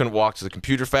 I just couldn't walk to the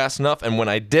computer fast enough, and when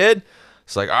I did,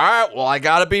 it's like, all right, well, I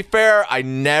got to be fair. I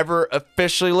never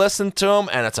officially listened to him,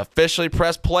 and it's officially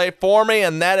pressed play for me,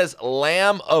 and that is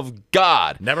Lamb of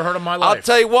God. Never heard of my life. I'll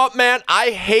tell you what, man, I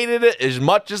hated it as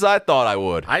much as I thought I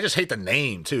would. I just hate the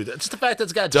name, too. It's the fact that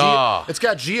it's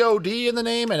got G-O-D in the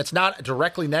name, and it's not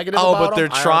directly negative about but they're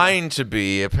trying to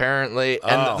be, apparently.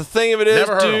 And the thing of it is,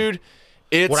 dude,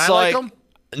 it's Would I like them?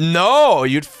 No,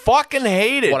 you'd fucking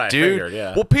hate it, What I dude. figured,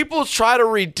 yeah. Well, people try to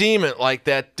redeem it like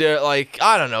that. Like,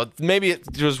 I don't know. Maybe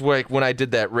it was like when I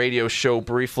did that radio show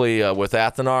briefly with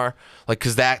Athanar. Like,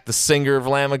 because the singer of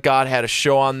Lamb of God had a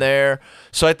show on there.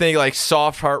 So I think, like,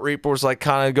 Soft Heart Reaper was, like,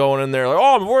 kind of going in there. Like,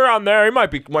 oh, we're on there. He might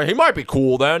be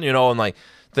cool then, and, like,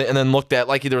 and then looked at,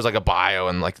 like, there was, like, a bio.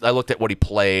 And, like, I looked at what he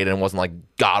played. And it wasn't, like,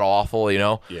 god-awful,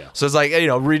 Yeah. So it's, like,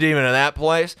 redeeming in that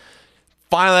place.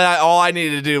 Finally, all I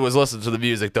needed to do was listen to the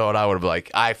music, though, and I would have been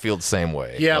like, I feel the same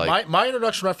way. Yeah, like, my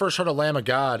introduction when I first heard of Lamb of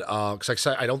God, because like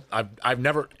I said, I've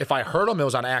never, if I heard them, it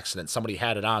was on accident. Somebody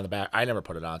had it on in the back. I never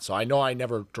put it on, so I know I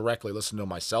never directly listened to them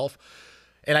myself.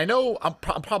 And I know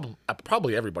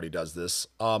probably everybody does this.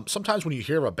 Sometimes when you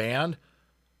hear a band,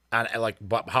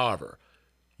 but however,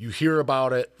 you hear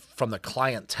about it from the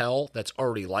clientele that's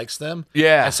already likes them.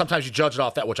 Yeah. And sometimes you judge it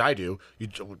off that, which I do.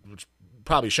 Which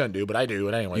probably shouldn't do, but I do.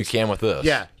 And anyways, you can with this.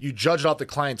 Yeah, you judge it off the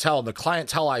clientele, and the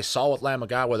clientele I saw with Lamb of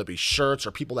God, whether it be shirts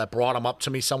or people that brought them up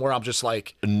to me somewhere, I'm just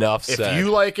like, enough said. If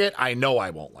you like it, I know I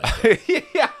won't like it.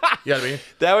 Yeah. You know what I mean?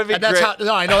 That would be and that's great.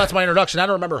 I know that's my introduction. I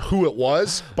don't remember who it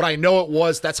was, but I know it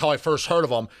was. That's how I first heard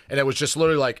of them, and it was just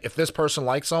literally like, if this person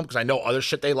likes them, because I know other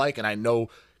shit they like, and I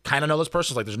kind of know this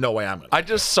person, like, there's no way I'm gonna. I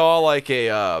just saw like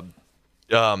a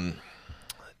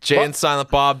Jay and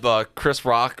Silent Bob, Chris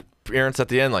Rock appearance at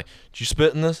the end, like, did you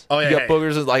spit in this? Oh yeah, you got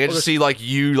boogers. Like, I just see like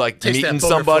you like Taste meeting that booger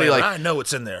somebody, flavor. like, I know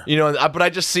it's in there. But I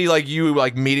just see like you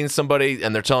like meeting somebody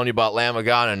and they're telling you about Lamb of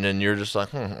God, and then you're just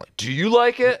like, like, do you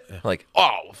like it? Like,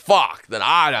 oh fuck, then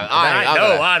I don't.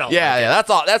 I don't. Yeah, like yeah, that's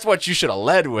all. That's what you should have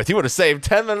led with. You would have saved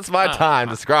 10 minutes of my time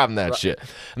describing that shit.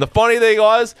 And the funny thing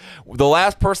was, the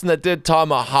last person that did talk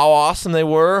about how awesome they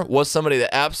were was somebody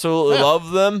that absolutely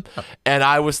loved them, and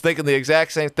I was thinking the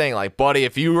exact same thing. Like, buddy,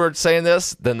 if you were saying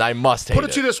this, then I must hate it. Put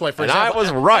it to you this way: For And I example,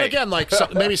 was right. And again, like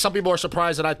maybe some people are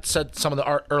surprised that I said some of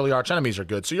the early arch enemies are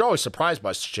good. So you're always surprised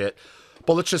by shit.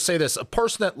 But let's just say this: a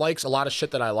person that likes a lot of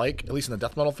shit that I like, at least in the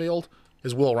death metal field,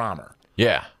 is Will Romer.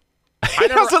 Yeah. He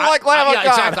doesn't like Lamb of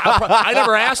God. Exactly. I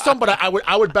never asked him, but I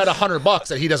would bet $100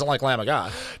 that he doesn't like Lamb of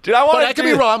God. Dude, I want But I could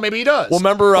be wrong. Maybe he does. Well,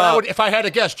 remember, if I had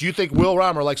to guess, do you think Will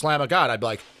Romer likes Lamb of God? I'd be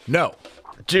like, no.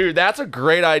 Dude, that's a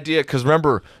great idea. Because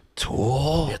remember,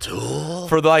 Tool. Yeah, Tool.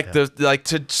 For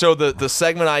the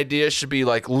segment idea should be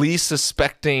like least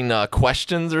suspecting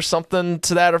questions or something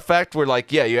to that effect. Where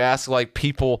like, yeah, you ask like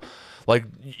people like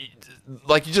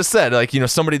you just said, like, you know,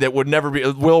 somebody that would never be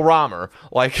Will Romer.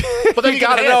 Like, but then you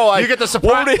gotta know, like, you get the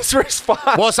surprise. What would his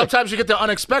response? Well, sometimes you get the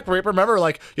unexpected. Remember,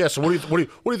 like, yeah. So what do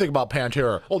you think about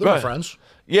Pantera? Oh, they're my friends.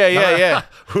 Yeah.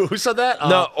 Who said that?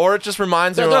 No, or it just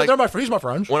reminds me like he's my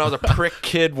friend. when I was a prick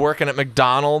kid working at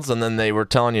McDonald's, and then they were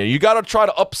telling you got to try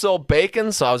to upsell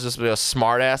bacon. So I was just a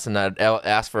smart ass, and I'd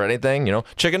ask for anything, you know,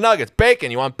 chicken nuggets,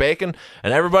 bacon. You want bacon?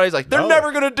 And everybody's like, they're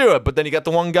never gonna do it. But then you got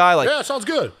the one guy like, yeah, sounds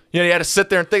good. You know, you had to sit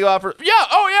there and think about it.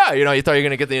 You know, you thought you were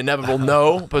gonna get the inevitable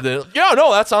no, but then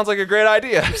no, that sounds like a great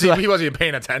idea. See, he wasn't even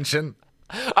paying attention.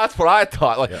 That's what I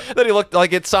thought. Like then he looked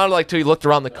like it sounded like too. He looked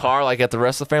around the car like at the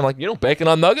rest of the family, like, you know, bacon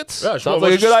on nuggets. Yeah, sounds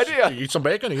like a good idea. Eat some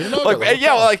bacon. Eat a nugget.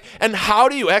 Like and how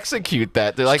do you execute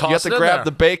that? They're like you have to grab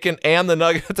the bacon and the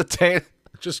nugget at the table.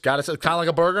 Just got it. Kind of like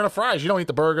a burger and a fries. You don't eat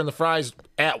the burger and the fries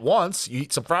at once. You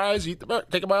eat some fries. You eat the burger.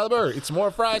 Take a bite of the burger. Eat some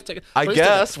more fries. I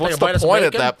guess. What's the point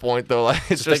at that point though? Like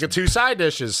it's just taking 2 side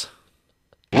dishes.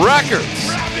 Records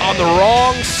on the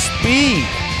wrong speed.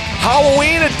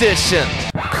 Halloween edition.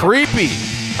 Creepy.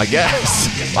 I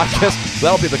guess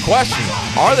that'll be the question.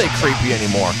 Are they creepy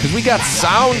anymore? Because we got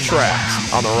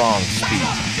soundtracks on the wrong speed.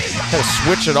 Gotta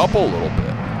switch it up a little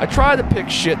bit. I try to pick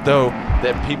shit, though,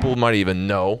 that people might even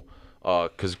know.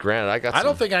 Because granted, I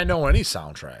don't think I know any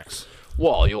soundtracks.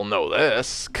 Well, you'll know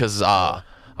this, because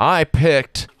I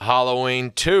picked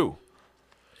Halloween 2.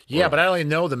 Yeah, but I only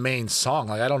know the main song.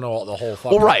 Like, I don't know the whole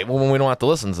fucking... Well, right. Well, we don't have to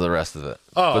listen to the rest of it.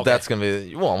 Oh, but that's going to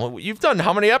be... Well, you've done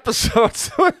how many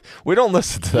episodes? We don't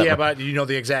listen to that. Yeah, but do you know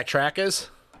the exact track is?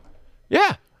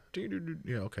 Yeah.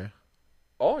 Yeah, okay.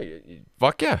 Oh,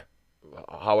 fuck yeah.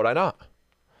 How would I not?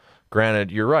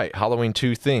 Granted, you're right. Halloween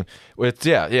 2 theme.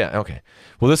 Yeah, okay.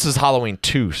 Well, this is Halloween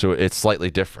 2, so it's slightly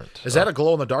different. Is that a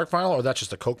glow-in-the-dark vinyl, or that's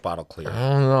just a Coke bottle clear? I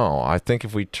don't know. I think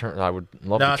if we turn... I would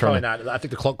love to turn... No, it's probably not. I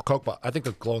think the Coke bottle... I think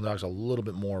the glow-in-the-dark's a little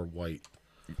bit more white.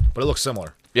 But it looks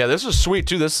similar. Yeah, this is sweet,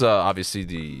 too. This is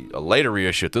obviously a later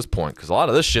reissue at this point, because a lot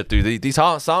of this shit, dude, these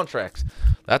soundtracks,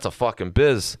 that's a fucking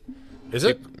biz. Is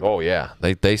it? Oh, yeah.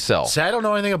 They sell. See, I don't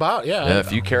know anything about... Yeah,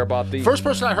 if you care about these... First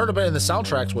person I heard about in the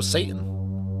soundtracks was Satan.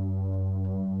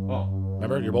 Oh.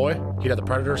 Remember your boy? He had the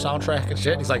Predator soundtrack and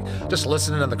shit. He's like just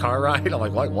listening in the car ride. I'm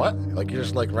like, what? Like you're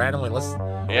just like randomly listening.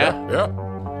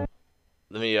 Yeah.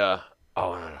 Let me. Oh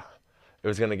no. It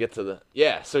was gonna get to the.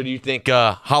 Yeah. So do you think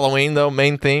Halloween though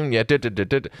main theme? Yeah.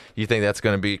 You think that's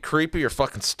gonna be creepy or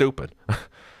fucking stupid?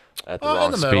 At the wrong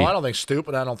in the speed. middle. I don't think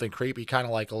stupid. I don't think creepy. Kind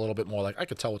of like a little bit more like I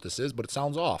could tell what this is, but it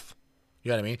sounds off. You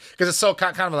know what I mean? Because it's so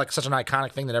kind of like such an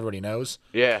iconic thing that everybody knows.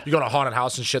 Yeah. You go to a haunted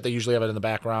house and shit, they usually have it in the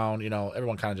background. You know,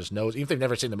 everyone kind of just knows. Even if they've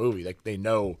never seen the movie, they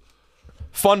know.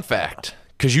 Fun fact,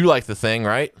 because you like the thing,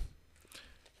 right?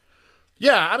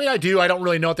 Yeah, I mean, I do. I don't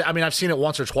really know what I mean, I've seen it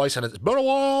once or twice, and it's been a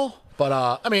while.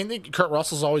 But, I mean, Kurt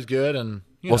Russell's always good, and,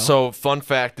 you know. So fun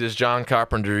fact is John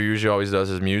Carpenter usually always does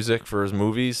his music for his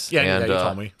movies. Yeah, and, you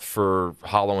told me. For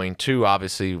Halloween 2,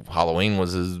 obviously, Halloween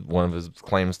was one of his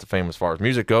claims to fame as far as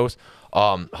music goes.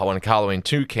 When Halloween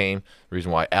 2 came, the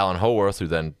reason why Alan Howarth, who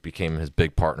then became his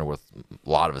big partner with a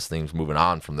lot of his themes moving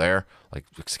on from there, like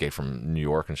Escape from New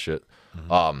York and shit,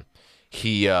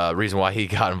 reason why he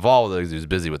got involved is he was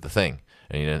busy with the thing.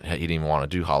 And he didn't even want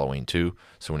to do Halloween 2.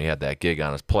 So when he had that gig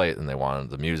on his plate and they wanted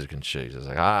the music and shit, he was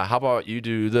like, how about you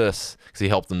do this? Because he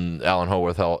helped them, Alan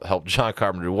Howarth helped John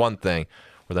Carpenter do one thing.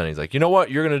 But then he's like, you know what?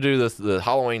 You're going to do the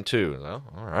Halloween 2. Well,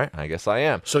 all right, I guess I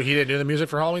am. So he didn't do the music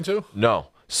for Halloween 2? No.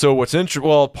 So what's interesting,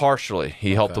 well, partially.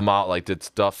 He helped them out, like did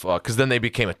stuff, because then they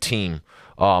became a team,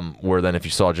 where then if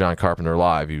you saw John Carpenter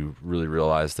live, you really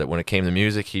realized that when it came to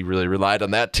music, he really relied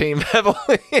on that team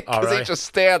heavily, because he just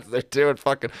stands there doing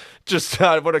fucking, just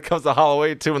when it comes to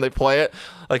Halloween too, when they play it,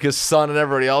 like his son and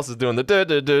everybody else is doing the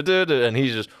do-do-do-do-do, and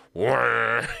he's just,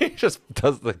 he just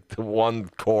does the one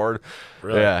chord.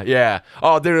 Really? Yeah.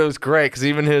 Oh, dude, it was great, because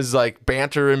even his like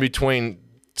banter in between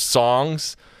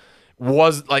songs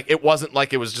was like, it wasn't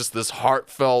like it was just this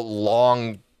heartfelt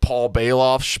long Paul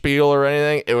Bailoff spiel or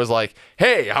anything. It was like,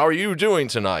 hey, how are you doing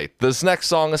tonight? This next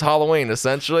song is Halloween,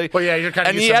 essentially. Well, yeah, you're kind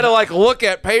of. And he had to like look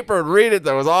at paper and read it.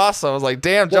 That was awesome. I was like,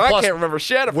 damn, John, I can't remember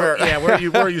shit.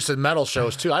 We're used to metal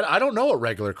shows too. I don't know what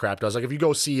regular crap does. Like if you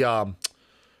go see I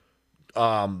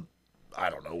don't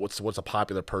know what's a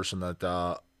popular person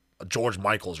that George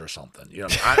Michaels or something. You know,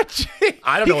 I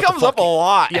don't know. He comes up a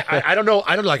lot. Yeah, I don't know.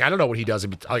 I don't know what he does.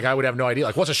 Like I would have no idea.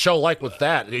 Like what's a show like with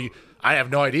that? I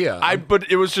have no idea.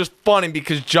 But it was just funny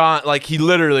because John, like, he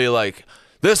literally like,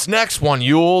 this next one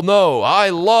you'll know.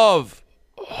 I love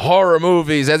horror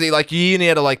movies. As he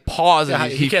had to like pause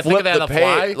and he flipped the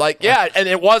page. Like, yeah, and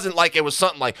it wasn't like it was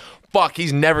something like, fuck,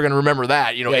 he's never gonna remember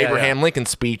that. You know, Abraham Lincoln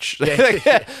speech.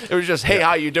 It was just, hey,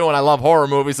 how you doing? I love horror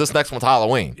movies. This next one's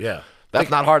Halloween. Yeah, that's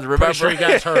not hard to remember. Pretty sure you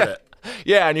guys heard it.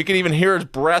 Yeah, and you can even hear his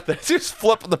breath as he's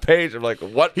flipping the page. I'm like,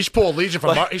 what? He should pull a Legion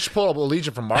from he should pull up a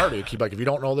Legion from Marduk. He'd be like, if you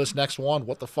don't know this next one,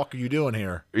 what the fuck are you doing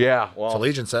here? Yeah, well, so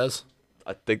Legion says.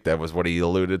 I think that was what he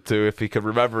alluded to. If he could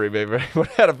remember, he maybe would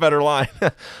have had a better line.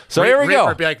 So here we go.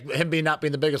 It'd be like him not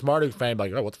being the biggest Marduk fan.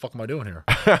 Like, oh, what the fuck am I doing here?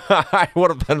 I would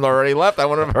have been already left. I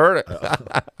wouldn't have heard it.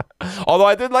 Although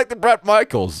I did like the Bret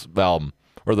Michaels album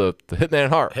or the Hitman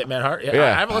Heart. Hitman Heart. Yeah,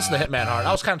 I haven't listened to Hitman Heart.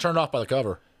 I was kind of turned off by the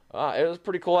cover. It was a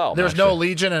pretty cool album. There was no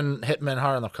Legion and Hitman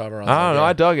Heart on the cover. I don't know.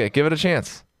 I dug it. Give it a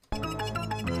chance.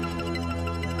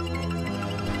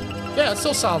 Yeah, it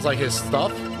still sounds like his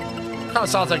stuff. Kind of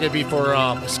sounds like it'd be for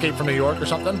Escape from New York or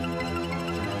something.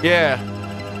 Yeah.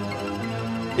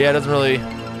 Yeah, it doesn't really.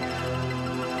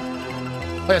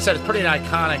 Like I said, it's pretty an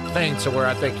iconic thing to where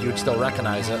I think you'd still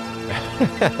recognize it.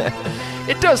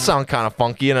 It does sound kind of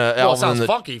funky in an album. It sounds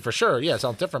funky for sure. Yeah, it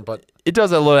sounds different, but it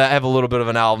does have a little bit of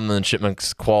an album than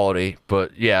Chipmunk's quality.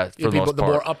 But yeah, for the most part, the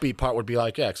more upbeat part would be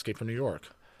like, Escape from New York.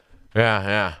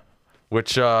 Yeah.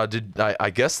 Which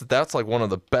I guess that's like one of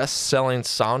the best-selling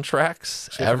soundtracks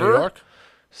Escape ever. From New York?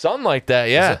 Something like that.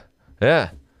 Yeah.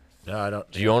 Yeah. I don't.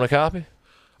 Do you own a copy?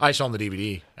 I just own the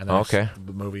DVD and then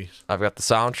the movies. I've got the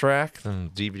soundtrack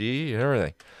and DVD and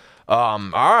everything. All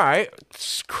right,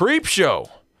 Creep Show.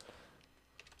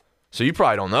 So you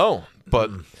probably don't know,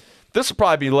 but this will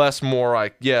probably be more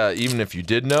like, even if you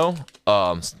did know.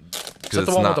 Is that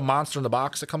the one with the monster in the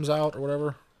box that comes out or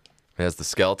whatever? It has the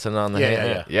skeleton on the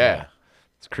hand. Yeah.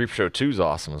 It's Creep Show 2 is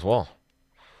awesome as well.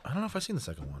 I don't know if I've seen the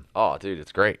second one. Oh, dude,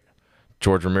 it's great.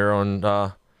 George Romero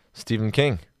and Stephen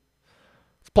King.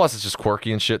 Plus, it's just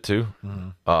quirky and shit, too.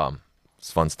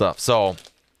 It's fun stuff. So,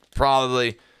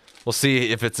 probably, we'll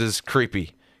see if it's as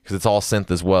creepy, because it's all synth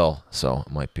as well, so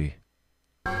it might be.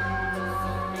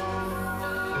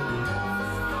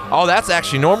 Oh, that's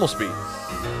actually normal speed.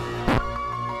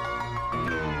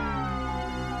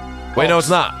 Wait, no, it's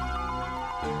not.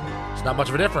 It's not much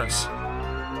of a difference.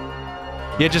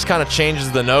 Yeah, it just kind of changes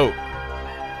the note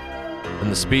and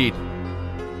the speed.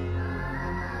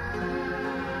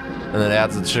 And then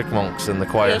adds the chipmunks in the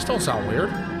choir. Yeah, it don't sound weird.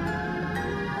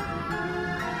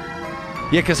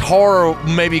 Yeah, because horror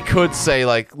maybe could say,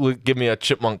 like, give me a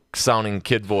chipmunk-sounding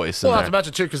kid voice. Well, not to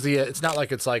mention, too, because it's not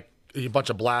like it's like a bunch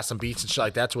of blasts and beats and shit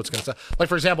like that's what's going to sound. Like,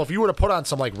 for example, if you were to put on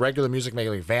some, like, regular music, maybe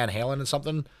like Van Halen and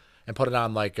something, and put it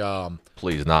on, like...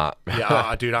 Please not.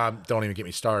 Yeah, dude, don't even get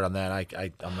me started on that.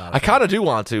 I'm not... I kind of do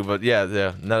want to, but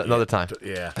another time.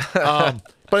 Yeah.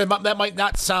 But that might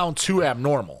not sound too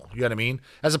abnormal. You know what I mean?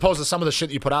 As opposed to some of the shit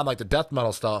that you put on, like the death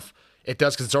metal stuff, it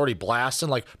does because it's already blasting.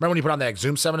 Like, remember when you put on that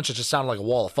Zoom 7-inch, it just sounded like a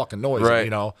wall of fucking noise, right? You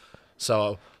know?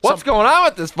 So what's going on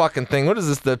with this fucking thing? What is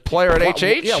this? The player at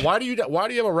HH? Yeah. Why do you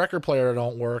have a record player that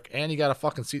don't work and you got a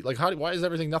fucking seat? Like, why is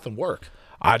everything nothing work?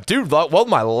 Dude, well,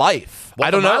 my life.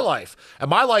 I don't know. My life. And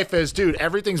my life is, dude,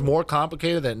 everything's more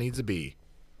complicated than it needs to be.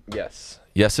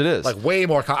 Yes, it is. Like, way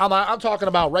more. I'm talking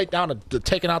about right down to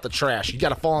taking out the trash. You got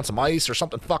to fall on some ice or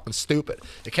something fucking stupid.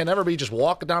 It can never be just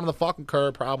walking down to the fucking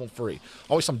curb problem free.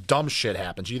 Always some dumb shit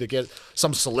happens. You either get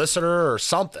some solicitor or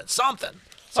something.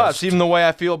 Oh, it's even the way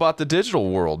I feel about the digital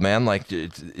world, man. Like,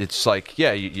 it's like,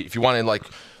 if you want to, like,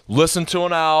 listen to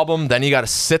an album, then you got to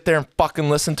sit there and fucking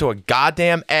listen to a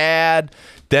goddamn ad.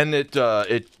 Then it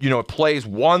plays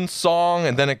one song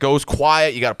and then it goes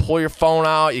quiet. You got to pull your phone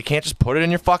out. You can't just put it in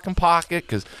your fucking pocket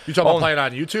because you talking about playing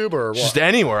on YouTube or what? Just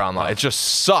anywhere online. It just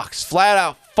sucks. Flat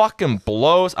out fucking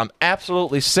blows. I'm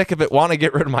absolutely sick of it. Want to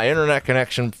get rid of my internet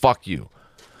connection? Fuck you.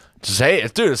 Just hey,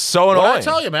 dude, it's so annoying. What I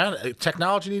tell you, man,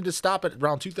 technology needed to stop at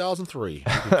around 2003.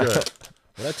 Good.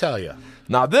 What I tell you.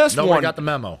 Now this nobody got the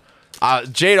memo.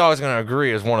 J-Dog's going to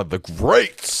agree is one of the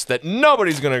greats that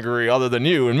nobody's going to agree other than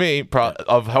you and me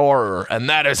of horror, and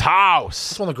that is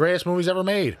House. It's one of the greatest movies ever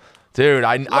made. Dude,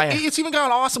 it's even got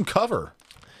an awesome cover.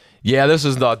 Yeah, this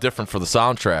is different for the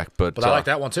soundtrack, but I like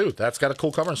that one too. That's got a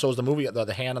cool cover, and so is the movie,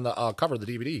 the hand on the cover of the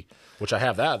DVD, which I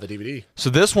have the DVD.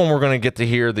 So this one we're gonna get to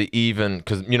hear the even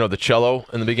because the cello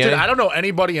in the beginning. Dude, I don't know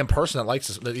anybody in person that likes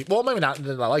this. Well, maybe not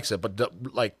that likes it,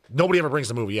 but like nobody ever brings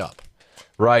the movie up.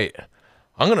 Right.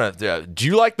 I'm gonna. Do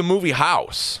you like the movie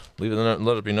House?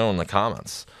 Let it be known in the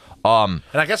comments. And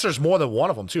I guess there's more than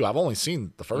one of them too. I've only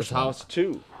seen the first one. House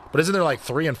 2. But isn't there like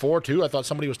 3 and 4 too? I thought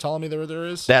somebody was telling me there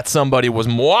is. That somebody was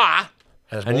moi.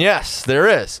 And yes, there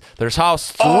is. There's House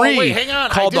 3 Oh, wait, hang on.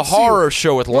 called The Horror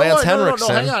Show with Lance Henriksen.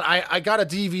 No, hang on. I got a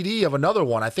DVD of another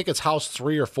one. I think it's House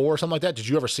 3 or 4 or something like that. Did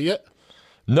you ever see it?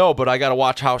 No, but I got to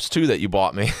watch House 2 that you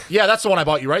bought me. Yeah, that's the one I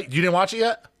bought you, right? You didn't watch it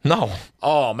yet? No.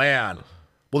 Oh, man.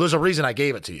 Well, there's a reason I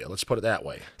gave it to you. Let's put it that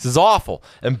way. This is awful.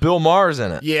 And Bill Maher's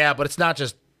in it. Yeah, but it's not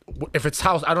just... If it's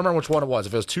House... I don't remember which one it was.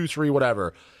 If it was 2, 3,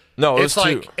 whatever. No, it was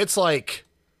 2. It's like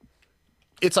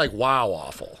wow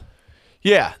awful.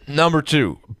 Yeah, number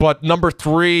 2. But number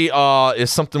 3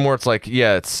 is something where it's like,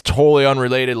 yeah, it's totally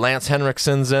unrelated. Lance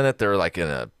Henriksen's in it. They're like in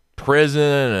a prison,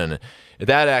 and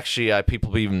that actually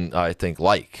people even I think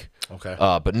like. Okay.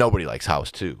 But nobody likes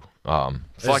House 2.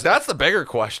 That's the bigger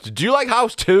question. Do you like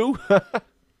House 2?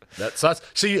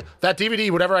 See that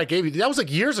DVD, whatever I gave you, that was like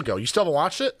years ago. You still haven't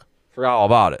watched it? Forgot all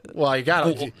about it. Well, you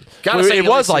gotta say it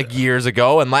was like years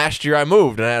ago, and last year I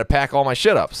moved and I had to pack all my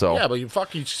shit up. So yeah, but you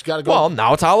just gotta go. Well,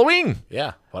 now it's Halloween.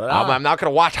 Yeah, I'm not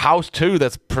gonna watch House 2.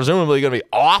 That's presumably gonna be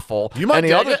awful. You might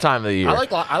any other time of the year.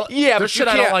 Yeah, there's shit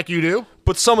I don't like you do.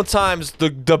 But sometimes the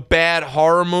bad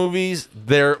horror movies,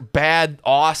 they're bad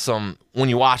awesome when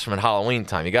you watch them at Halloween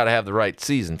time. You got to have the right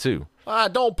season too.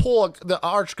 Don't pull the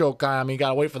Archgoat guy on me. You got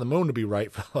to wait for the moon to be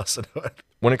right for us to do it.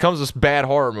 When it comes to bad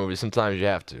horror movies, sometimes you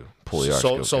have to pull the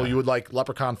Archgoat So guy. you would like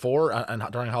Leprechaun 4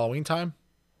 during Halloween time?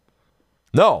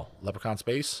 No. Leprechaun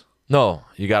Space? No,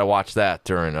 you got to watch that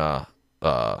during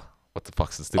what the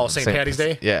fuck's this? St. Patty's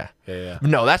Day? Yeah. Yeah.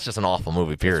 No, that's just an awful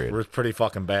movie, period. It's pretty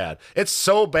fucking bad. It's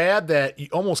so bad that you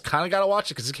almost kind of got to watch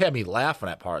it because it had me laughing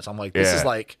at parts. I'm like, this is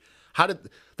like,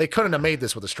 they couldn't have made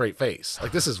this with a straight face.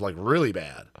 Like, this is like really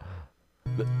bad.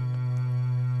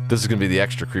 This is going to be the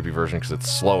extra creepy version because it's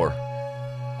slower.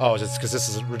 Oh, is it because this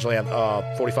is originally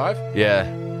on 45? Yeah.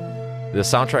 The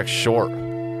soundtrack's short.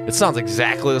 It sounds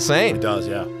exactly the same. It does,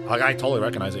 yeah. I totally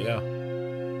recognize it, yeah.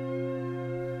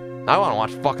 I want to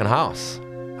watch fucking House.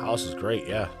 House is great,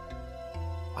 yeah.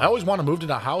 I always want to move to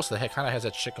that house that kind of has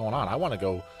that shit going on. I want to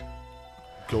go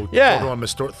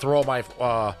throw my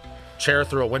chair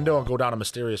through a window and go down a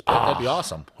mysterious pit. That'd be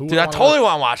awesome. Dude, I totally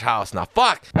want to watch House now.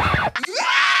 Fuck.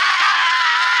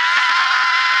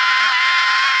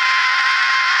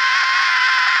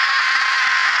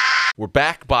 We're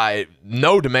back by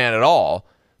no demand at all.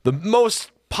 The most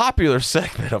popular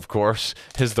segment, of course,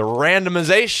 is the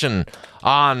randomization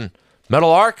on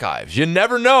Metal Archives. You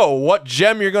never know what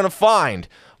gem you're going to find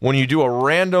when you do a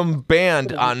random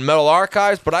band on Metal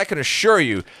Archives, but I can assure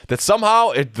you that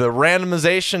somehow the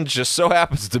randomization just so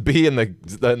happens to be in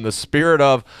the spirit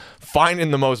of finding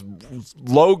the most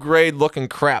low-grade looking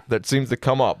crap that seems to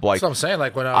come up. Like, that's what I'm saying.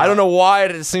 Like when I don't know why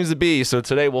it seems to be, so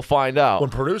today we'll find out.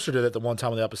 When producer did it the one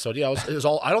time in the episode, yeah, it was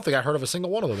all. I don't think I heard of a single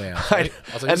one of the bands. Right?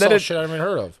 I was like, this is all shit I haven't even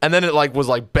heard of. And then it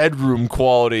was bedroom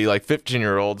quality, like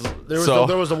 15-year-olds.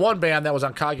 There was the one band that was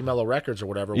on Cogumelo Records or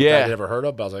whatever, which I never heard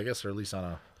of, but I was like, I guess they're at least on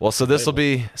a. Well, so this will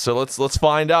be. So let's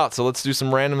find out. So let's do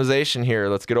some randomization here.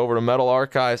 Let's get over to Metal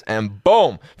Archives and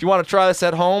boom. If you want to try this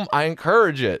at home, I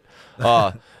encourage it.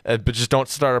 But just don't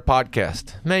start a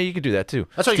podcast. Man, you could do that too.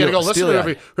 That's why you gotta go listen to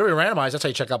every randomized. That's how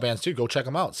you check out bands too. Go check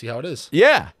them out, see how it is.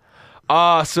 Yeah.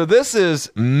 So this is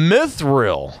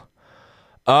Mithril.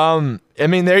 I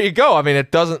mean, there you go. I mean, it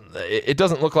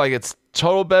doesn't look like it's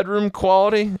total bedroom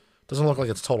quality. Doesn't look like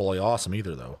it's totally awesome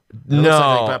either, though. It no. Looks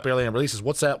like they got barely any releases.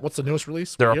 What's that? What's the newest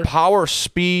release? They're a power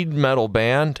speed metal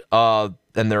band, and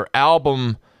their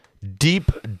album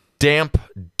Deep Damp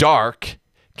Dark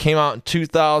came out in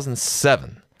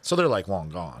 2007. So they're like long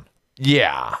gone.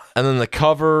 Yeah, and then the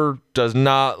cover does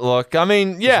not look. I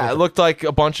mean, yeah, it looked like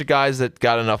a bunch of guys that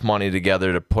got enough money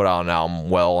together to put out an album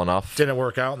well enough. Didn't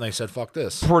work out, and they said, "Fuck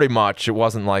this." Pretty much, it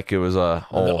wasn't like it was a.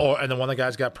 And then one of the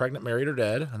guys got pregnant, married, or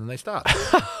dead, and then they stopped.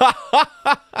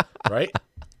 Right?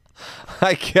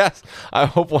 I guess. I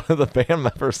hope one of the band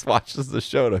members watches the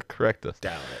show to correct us.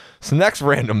 Doubt it. So next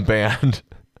random band,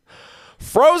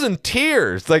 Frozen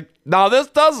Tears. Like, now this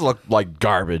does look like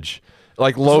garbage.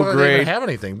 Like low grade. They don't have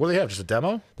anything. What do they have? Just a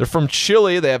demo? They're from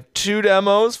Chile. They have 2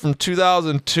 demos from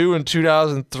 2002 and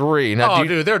 2003. Now,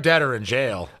 dude, they're dead or in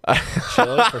jail.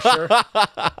 Chile, for sure.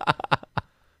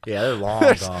 Yeah, they're long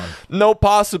gone. No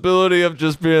possibility of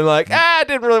just being like, I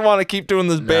didn't really want to keep doing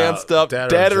this band stuff.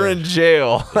 Dead or in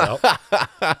jail.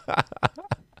 Yep.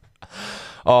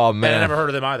 Oh man, And I never heard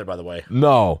of them either, by the way.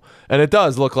 no, and it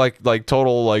does look like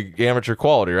total like amateur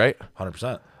quality, right?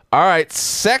 100%. All right,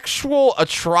 Sexual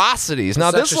Atrocities.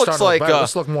 Now this looks like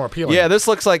this look more appealing. yeah, this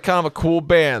looks like kind of a cool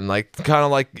band, like kind of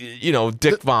like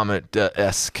Dick Vomit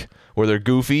esque, where they're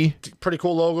goofy. Pretty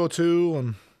cool logo too.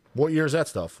 And what year is that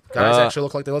stuff? Guys actually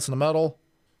look like they listen to metal.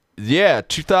 Yeah,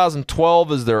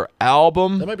 2012 is their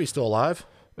album. They might be still alive.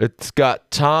 It's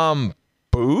got Tom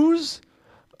Booze,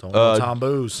 Don't know Tom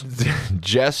Booze.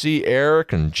 Jesse,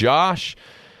 Eric, and Josh,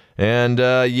 and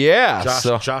yeah,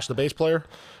 Josh, the bass player.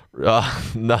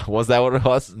 no, was that what it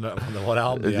was? No, what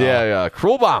album? Yeah,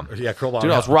 Cruel Bomb. Yeah, Cruel Bomb.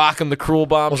 Dude, I was rocking the Cruel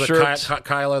Bomb Was shirt. it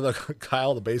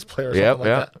Kyle, the bass player? Or Yep,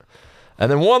 something like that?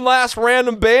 And then one last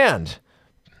random band.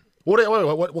 What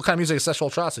kind of music is Sexual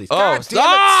Atrocities? Oh, God damn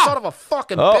stop! it, son of a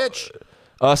fucking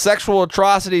bitch! Sexual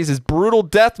Atrocities is brutal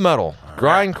death metal,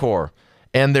 grindcore,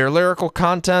 and their lyrical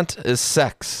content is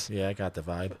sex. Yeah, I got the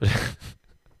vibe.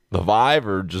 The vibe,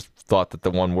 or just thought that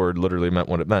the one word literally meant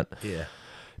what it meant. Yeah.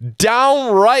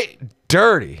 Downright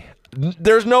dirty.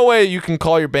 There's no way you can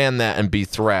call your band that and be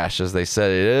thrash, as they said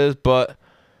it is, but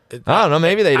I don't know.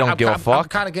 Maybe they don't give a fuck. I'm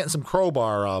kind of getting some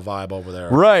Crowbar vibe over there.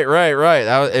 Right.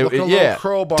 Looking a little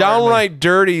Crowbar Downright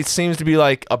Dirty seems to be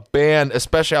like a band,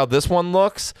 especially how this one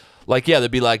looks. Like, yeah, they'd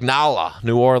be like Nala,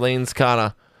 New Orleans kind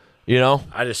of,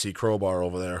 I just see Crowbar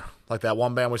over there. Like that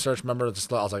one band we searched, remember? I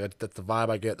was like, that's the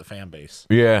vibe I get, the fan base.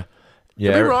 Yeah.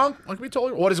 Could be wrong. I could be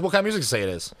totally. What kind of music does it say it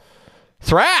is?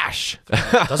 Thrash.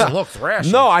 Doesn't look thrash.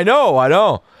 No, I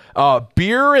know.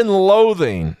 Beer and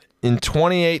Loathing in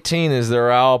 2018 is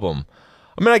their album.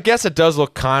 I mean, I guess it does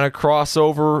look kind of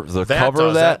crossover, the cover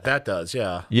of that. That does,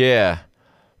 yeah. Yeah.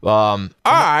 All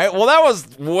right. Well, that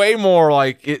was way more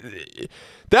like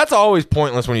that's always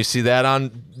pointless when you see that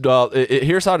on.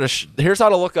 Here's how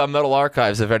to look on Metal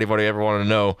Archives if anybody ever wanted to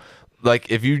know.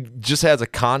 Like, if you just has a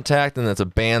contact and it's a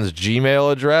band's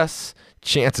Gmail address,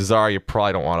 chances are you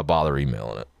probably don't want to bother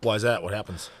emailing it. Why is that? What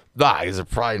happens? Because they're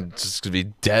probably just gonna be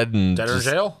dead and Dead or in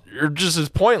jail? Or just as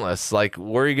pointless. Like,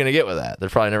 where are you gonna get with that? They're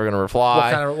probably never gonna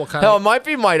reply. What kind Hell, of? it might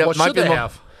be. What should they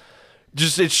have?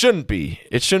 Just it shouldn't be.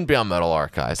 It shouldn't be on Metal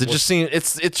Archives. It just seems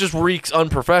it just reeks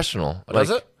unprofessional.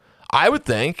 Does it? I would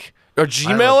think a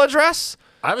Gmail address.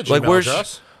 I have a Gmail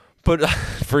address. But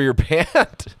for your band,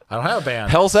 I don't have a band.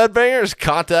 Hell's Headbangers,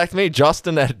 contact me,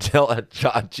 Justin at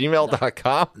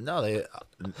gmail.com. No, they.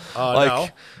 Like, no.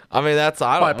 I mean, that's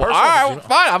I don't. My All personal right,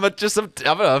 fine.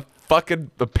 I'm a fucking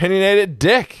opinionated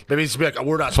dick. Maybe it's like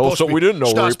we're not supposed So to be. we didn't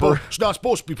know, Reaper. It's not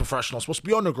supposed to be professional. It's supposed to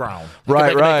be underground.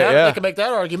 Right, yeah. They can make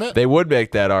that argument. They would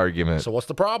make that argument. So what's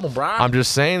the problem, brah? I'm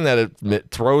just saying that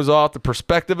it throws off the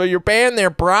perspective of your band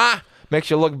there, brah. Makes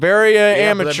you look very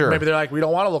amateur. Maybe they're like, we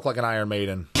don't want to look like an Iron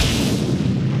Maiden.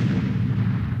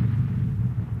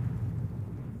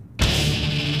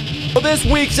 Well, this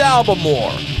week's album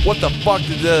more. What the fuck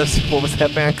did this? What was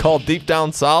that band called? Deep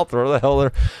Down South, or the hell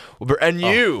they're? And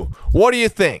you, what do you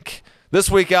think?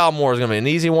 This week album more is gonna be an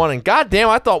easy one. And goddamn,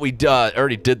 I thought we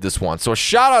already did this one. So a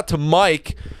shout out to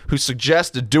Mike who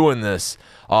suggested doing this.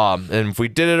 And if we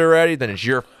did it already, then it's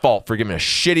your fault for giving me a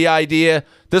shitty idea.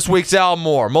 This week's album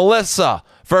more. Melissa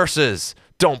versus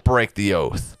Don't Break the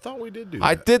Oath. I thought we did do that.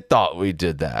 I did thought we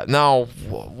did that. Now,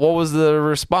 what was the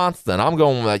response then? I'm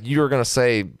going that you were going to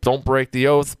say Don't Break the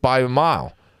Oath by a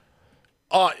mile.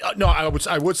 No,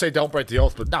 I would say Don't Break the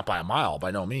Oath, but not by a mile,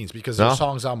 by no means, because there's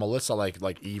songs on Melissa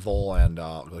like Evil, and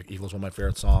like Evil's one of my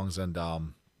favorite songs, and so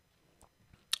I'm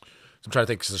trying to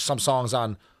think, because there's some songs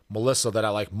on Melissa that I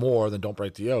like more than Don't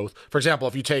Break the Oath. For example,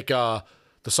 if you take the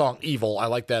song Evil, I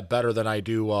like that better than I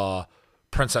do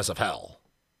Princess of Hell.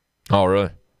 Oh, really?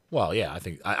 Well, yeah, I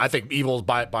think Evil's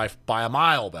by a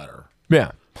mile better.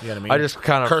 Yeah. You know what I mean? I just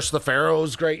kind of Curse of the Pharaoh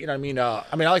is great. You know what I mean?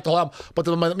 I like the whole album, but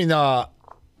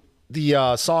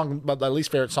the song, my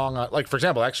least favorite song, like for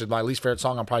example, actually my least favorite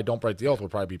song on probably Don't Break the Oath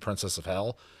would probably be Princess of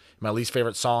Hell. My least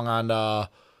favorite song on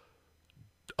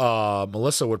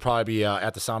Melissa would probably be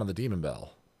At the Sound of the Demon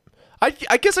Bell.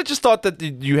 I guess I just thought that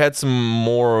you had some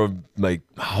more like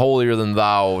holier than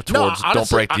thou towards honestly, Don't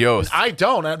Break the Oath. I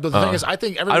don't. But the thing is, I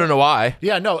think everything, I don't know why.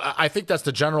 Yeah, no, I think that's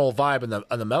the general vibe in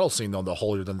the metal scene though. The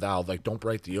holier than thou, like Don't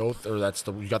Break the Oath, or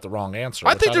you got the wrong answer.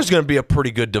 I think there's going to be a pretty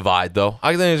good divide though.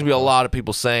 I think there's going to be a lot of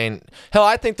people saying, hell,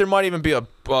 I think there might even be a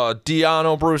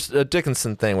Dion Bruce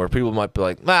Dickinson thing where people might be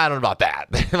like, I don't know about that.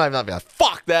 They might not be like,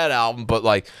 fuck that album, but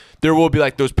like there will be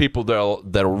like those people that'll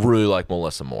really like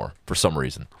Melissa more for some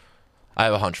reason. I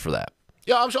have a hunch for that.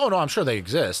 Yeah, I'm sure they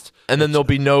exist. And then there'll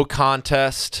be no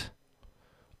contest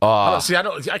I don't see. I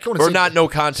don't. I couldn't or say, not no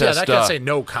contest. Yeah, I can't say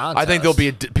no contest. I think there'll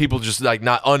be people just like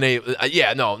not unable.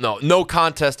 Yeah, no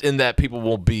contest in that people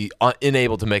will be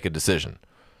unable to make a decision.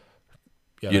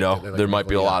 Yeah, You know, they there might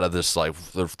be a lot of this like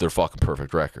they're fucking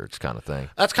perfect records kind of thing.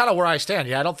 That's kind of where I stand.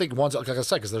 Yeah, I don't think one's like I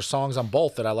said because there's songs on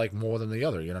both that I like more than the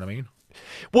other. You know what I mean?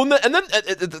 Well, and then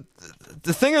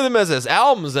the thing of them is, as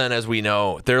albums, then as we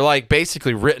know, they're like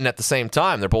basically written at the same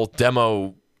time. They're both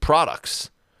demo products.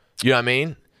 You know what I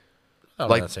mean?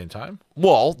 Like at the same time.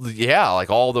 Well, yeah, like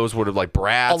all those would have like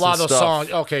Bratz. A lot and of those stuff. songs.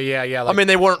 Okay, yeah. I mean,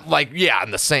 they weren't like in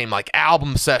the same like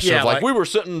album session. Yeah, Of, like like- we were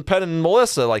sitting petting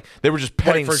Melissa. Like they were just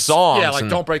petting for songs. Yeah, like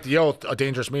and, "Don't Break the Oath," "A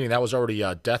Dangerous Meaning." That was already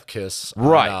Death Kiss,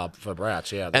 Right. For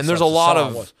Bratz. Yeah, And there's a lot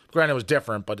of- Granted, it was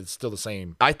different, but it's still the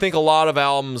same. I think a lot of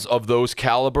albums of those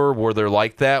caliber where they're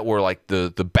like that, where like the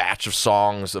batch of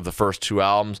songs of the first two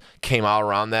albums came out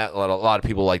around that. A lot of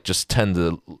people like just tend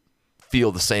to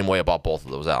feel the same way about both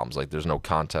of those albums. Like there's no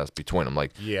contest between them.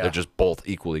 Like Yeah. they're just both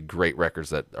equally great records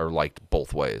that are liked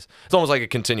both ways. It's almost like a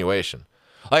continuation.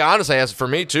 Like honestly, as for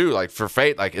me too, like for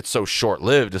Fate, like it's so short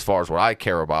lived as far as what I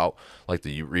care about, like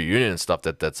the reunion and stuff.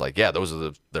 That's like those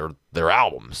are their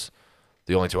albums,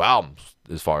 the only two albums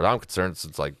as far as I'm concerned. So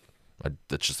it's like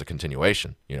it's just a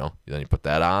continuation, you know. Then you put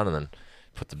that on and then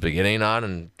put the beginning on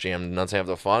and jam nuts have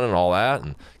the fun and all that,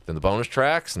 and then the bonus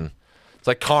tracks and. It's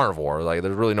like Carnivore. Like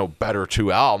there's really no better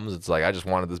two albums. It's like I just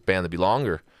wanted this band to be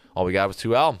longer. All we got was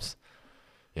two albums.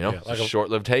 You know, Yeah, it's like a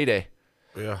short-lived heyday.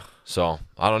 Yeah. So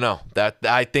I don't know.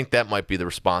 I think that might be the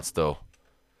response, though.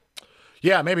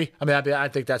 Yeah, maybe. I mean, I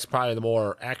think that's probably the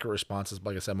more accurate response.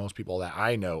 Like I said, most people that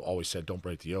I know always said, "Don't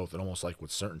break the oath," and almost like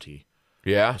with certainty.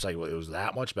 Yeah. It's like, well, it was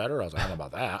that much better. I was like, I don't know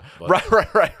about that.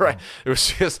 But, Right. It was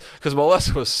just because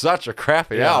Melissa was such a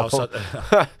crappy Yeah, album.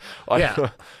 Like, yeah.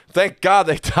 Thank God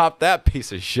they topped that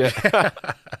piece of shit.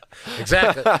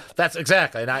 Exactly. That's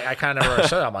exactly. And I kind of never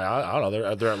said, I'm like, I don't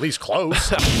know. They're at least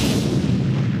close.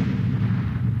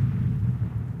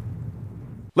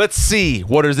 Let's see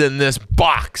what is in this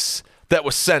box that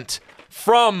was sent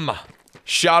from.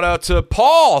 Shout out to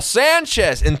Paul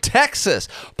Sanchez in Texas.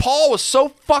 Paul was so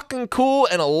fucking cool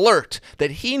and alert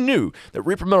that he knew that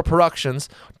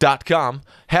ReaperMetalProductions.com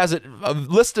has it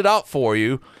listed out for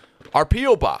you. Our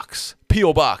P.O. Box.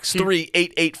 P.O. Box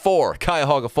 3884,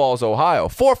 Cuyahoga Falls, Ohio.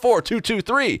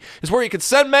 44223 is where you can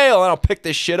send mail, and I'll pick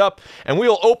this shit up, and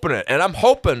we'll open it. And I'm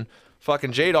hoping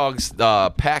fucking J-Dog's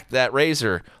packed that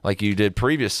razor like you did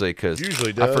previously, because Usually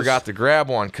I does. forgot to grab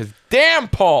one. Because damn,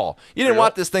 Paul, you didn't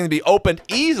want this thing to be opened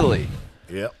easily.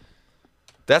 Yep.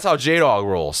 That's how J-Dog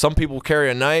rolls. Some people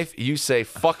carry a knife. You say,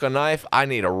 fuck a knife. I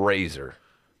need a razor.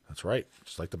 That's right.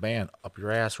 Just like the band, up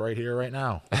your ass right here, right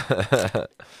now.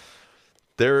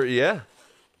 Yeah.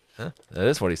 Huh? That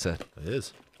is what he said. It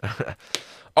is.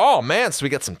 Oh, man, so we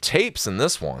got some tapes in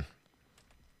this one.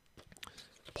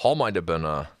 Paul might have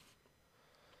been,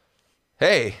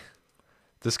 hey,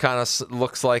 this kind of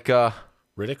looks like,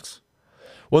 Riddick's?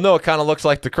 well, no, it kind of looks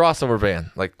like the crossover band.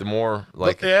 Like the more,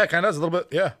 like, Yeah, it kind of does a little bit.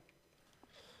 Yeah.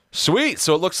 sweet.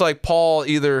 So it looks like Paul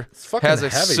either fucking has a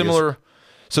heavy. similar,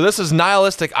 so this is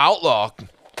Nihilistic Outlaw.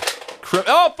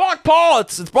 Oh, fuck, Paul,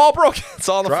 it's all broken. It's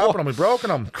on the Dropping floor. them. We broken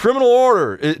them. Criminal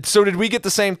Order. So did we get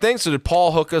the same thing? So did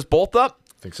Paul hook us both up?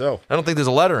 Think so. I don't think there's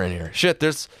a letter in here. Shit,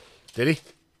 there's, Did he?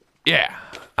 yeah.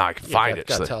 I can find it.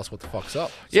 Gotta So- tell us what the fuck's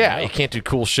up. yeah, you can't do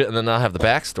cool shit and then not have the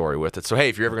backstory with it. So, hey,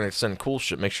 if you're ever going to send cool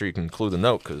shit, make sure you can include the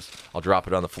note, because I'll drop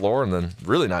it on the floor and then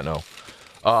really not know.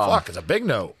 Fuck, it's a big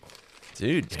note.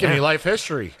 Dude, Give me life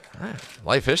history.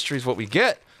 life history is what we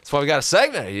get. That's why we got a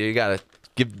segment. You got to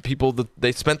give people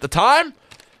they spent the time.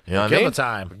 You know what I Give mean? them the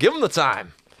time. Give them the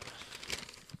time.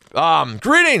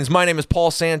 Greetings. My name is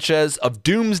Paul Sanchez of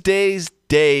Doomsday's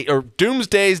Day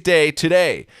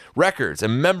Today Records,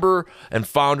 and member and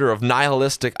founder of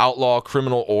Nihilistic Outlaw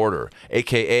Criminal Order,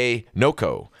 aka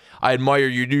NOCO. I admire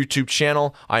your YouTube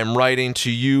channel. I am writing to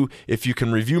you if you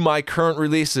can review my current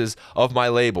releases of my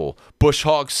label: Bush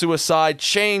Hog Suicide,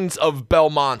 Chains of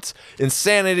Belmont,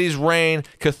 Insanity's Reign,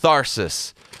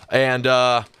 Catharsis. And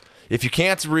if you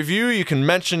can't review, you can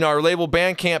mention our label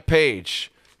Bandcamp page.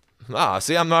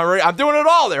 See, I'm doing it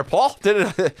all there, Paul.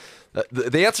 The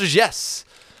answer is yes.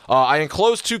 I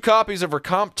enclosed 2 copies of her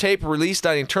comp tape released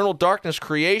on Eternal Darkness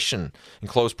Creation.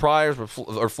 Enclosed flyers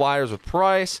with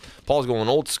price. Paul's going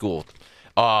old school.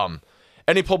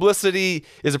 Any publicity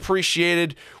is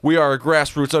appreciated. We are a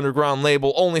grassroots underground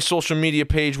label. Only social media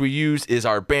page we use is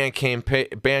our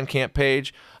Bandcamp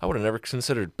page. I would have never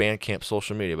considered Bandcamp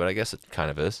social media, but I guess it kind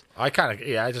of is.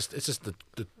 It's just the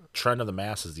trend of the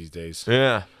masses these days.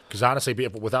 Yeah. Because honestly,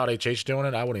 without HH doing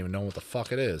it, I wouldn't even know what the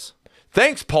fuck it is.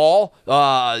 Thanks, Paul.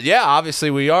 Yeah, obviously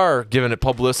we are giving it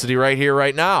publicity right here,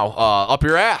 right now. Up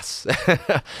your ass.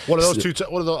 What are those two?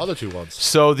 What are the other two ones?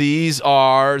 So these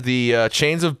are the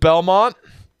Chains of Belmont.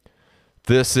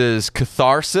 This is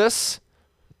Catharsis,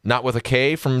 not with a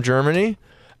K, from Germany.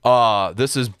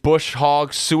 This is Bush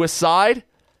Hog Suicide.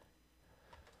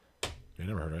 You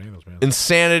never heard of any of those, man.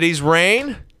 Insanity's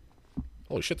Reign.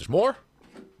 Holy shit, there's more?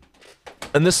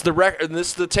 And this is the record. And this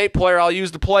is the tape player I'll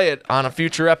use to play it on a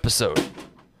future episode.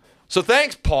 So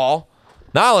thanks, Paul.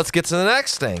 Now let's get to the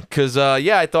next thing, because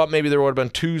yeah, I thought maybe there would have been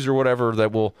twos or whatever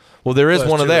that will. Well, there is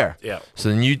Well, one there's of two. there. Yeah. So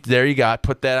then you got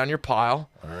put that on your pile.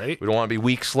 All right. We don't want to be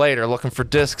weeks later looking for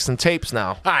discs and tapes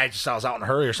now. I was out in a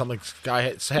hurry or something. Guy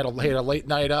had a late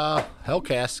night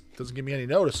Hellcast. Doesn't give me any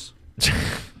notice.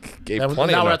 Gave And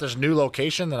plenty now of we're no- at this new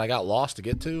location that I got lost to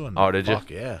get to. And Oh, did you? Fuck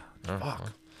yeah.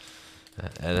 Fuck.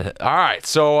 All right.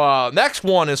 So next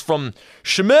one is from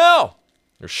Shamil.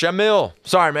 Or Shamil.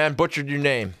 Sorry, man, butchered your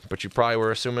name, but you probably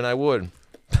were assuming I would.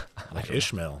 Like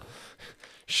Ishmael.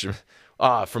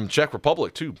 From Czech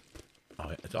Republic too.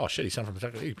 Oh shit, he sent from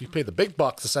Czech. He paid the big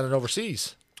bucks to send it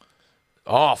overseas.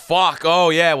 Oh fuck!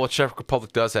 Oh yeah. Well, Czech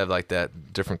Republic does have like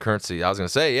that different currency. I was gonna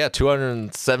say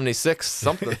 276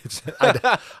 something.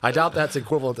 I doubt that's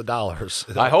equivalent to dollars.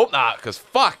 I hope not, because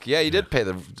fuck yeah, you did pay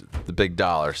the big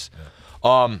dollars.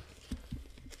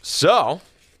 So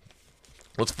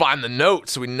let's find the note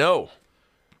so we know.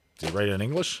 Did you write it in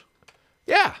English?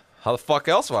 Yeah. How the fuck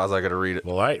else was I gonna read it?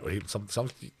 Well, right.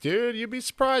 Dude, you'd be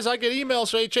surprised. I get emails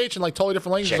from HH in like totally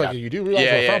different languages. Check Like, out- you do realize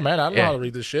Yeah, where I'm yeah, from, man. I don't know yeah. how to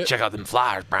read this shit. Check out them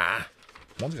flyers, bruh.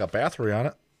 One's got Bathory on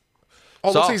it.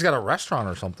 Oh, So- looks like he's got a restaurant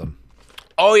or something.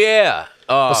 Oh yeah.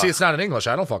 But see, it's not in English.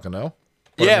 I don't fucking know.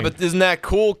 But Yeah, I mean, but isn't that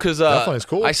cool? Because Definitely it's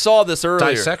cool. I saw this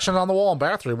earlier. dissection on the wall in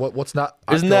Bathory. What's not?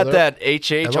 I Isn't go that there. that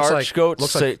HH looks like- Archgoat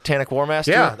looks like- Satanic War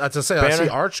Master? Yeah, that's to say. I see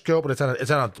banner? Archgoat, but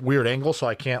it's on a weird angle, so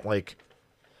I can't like.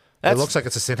 That's- It looks like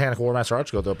it's a Satanic War Master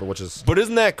Archgoat, though, but which is. But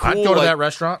isn't that cool? I'd go to like- that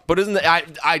restaurant. But isn't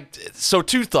that so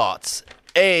two thoughts.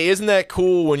 A, isn't that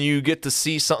cool when you get to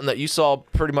see something that you saw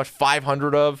pretty much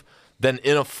 500 of, then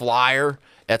in a flyer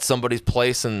at somebody's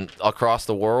place and across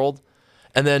the world?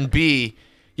 And then B,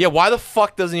 yeah, why the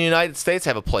fuck doesn't the United States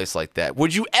have a place like that?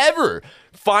 Would you ever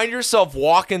find yourself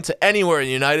walking to anywhere in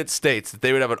the United States that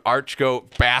they would have an Archgoat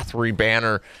Bathory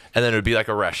banner and then it would be like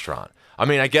a restaurant? I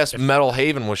mean, I guess Metal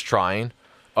Haven was trying.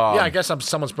 Yeah, I guess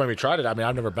someone's maybe tried it. I mean,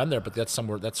 I've never been there, but that's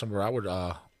somewhere I would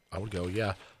go.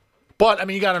 Yeah, but I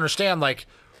mean, you got to understand, like,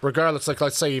 regardless, like,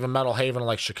 let's say even Metal Haven,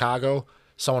 like Chicago,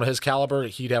 someone of his caliber,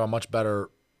 he'd have a much better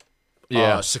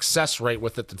success rate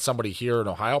with it than somebody here in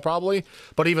Ohio, probably.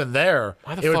 But even there,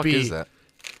 Why it the would fuck be. is that?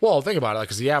 Well, think about it,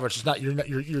 because the average is not.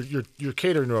 You're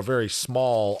catering to a very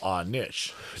small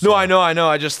niche. No, I know.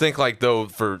 I just think like though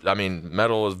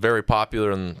metal is very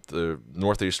popular in the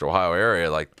Northeast Ohio area.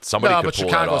 Like somebody No, could but pull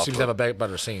Chicago that off. seems to have a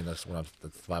better scene. That's the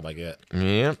vibe I get.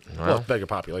 Yeah, Well, well, it's bigger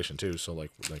population too. So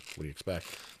like, what do you expect?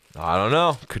 I don't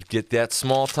know. Could get that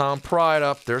small town pride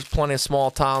up. There's plenty of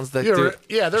small towns that Yeah, do.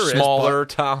 yeah, there is, smaller but,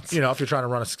 towns. You know, if you're trying to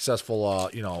run a successful,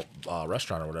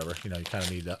 restaurant or whatever, you kind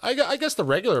of need that. I guess the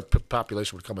regular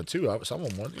population would come in too.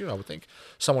 Someone would, I would think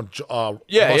someone.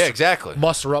 Yeah, exactly.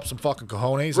 Muster up some fucking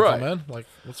cojones Right. and come in. Like,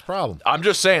 what's the problem? I'm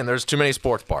just saying, there's too many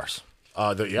sports bars.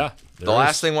 The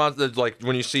last thing was like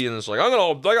when you see in this, like I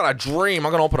got a dream.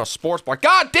 I'm gonna open a sports bar.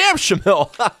 God damn, Shamil,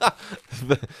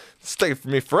 it's taking for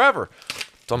me forever.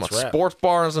 Talking about That's rap. sports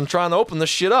bars and trying to open this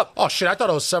shit up. Oh shit! I thought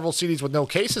it was several CDs with no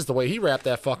cases. The way he wrapped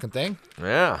that fucking thing.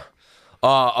 Yeah.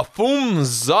 Afum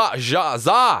Za. That's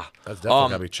definitely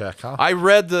gotta be checked, huh? I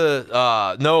read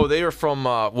the no, they were from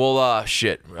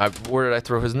shit. Where did I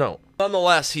throw his note?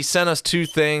 Nonetheless, he sent us two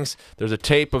things. There's a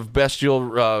tape of Bestial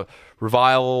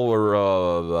Reviler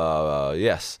or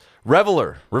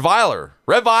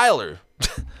Reviler.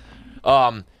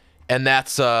 And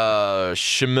that's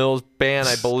Shamil's band,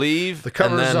 I believe. The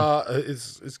cover And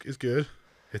is good.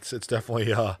 It's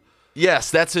definitely yes,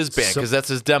 that's his band because that's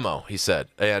his demo. He said,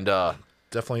 and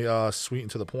definitely sweet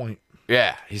and to the point.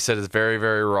 yeah, he said it's very,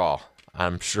 very raw.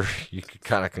 I'm sure you could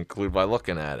kind of conclude by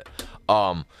looking at it.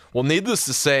 Well, needless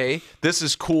to say, this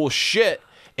is cool shit.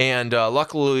 And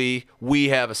luckily, we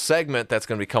have a segment that's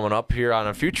going to be coming up here on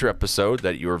a future episode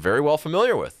that you are very well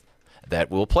familiar with that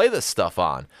we'll play this stuff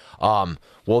on.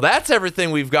 Well, that's everything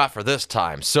we've got for this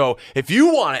time. So if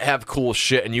you want to have cool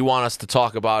shit and you want us to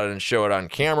talk about it and show it on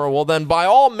camera, well, then by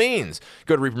all means,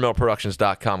 go to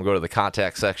ReaperMetalProductions.com, go to the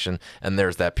contact section, and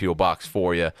there's that P.O. box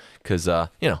for you because,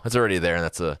 it's already there, and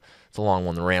it's a long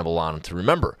one to ramble on to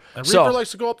remember. And So- Reaper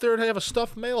likes to go up there and have a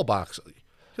stuffed mailbox.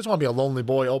 Just want to be a lonely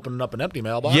boy opening up an empty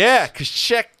mailbox. Yeah, because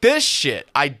check this shit.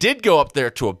 I did go up there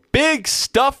to a big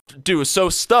stuffed, dude, it was so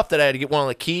stuffed that I had to get one of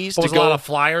the keys But to was a go. lot of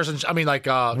flyers and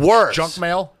Worse. junk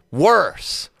mail.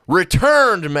 Worse.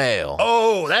 Returned mail.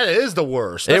 Oh, that is the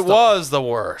worst. It was the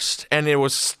worst. And it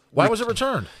was... Why was it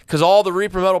returned? Because all the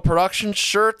Reaper Metal Production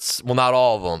shirts, well, not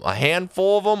all of them, a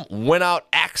handful of them went out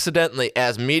accidentally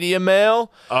as media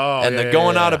mail. Oh, and yeah, the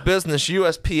going yeah, out yeah. of business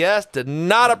USPS did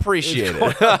not appreciate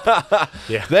it.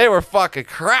 Yeah. They were fucking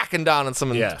cracking down on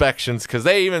some Yeah. inspections because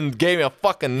they even gave me a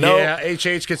fucking note. Yeah,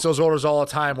 HH gets those orders all the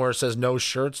time where it says no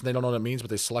shirts and they don't know what it means, but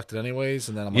they select it anyways.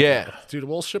 And then I'm like, Yeah. dude,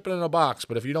 we'll ship it in a box,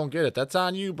 but if you don't get it, that's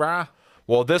on you, brah.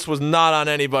 Well, this was not on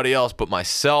anybody else but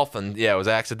myself, and yeah, it was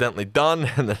accidentally done,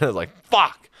 and then I was like,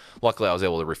 fuck. Luckily, I was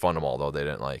able to refund them all, though. They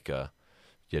didn't,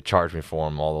 charge me for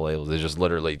them, all the labels. They just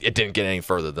literally, it didn't get any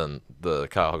further than the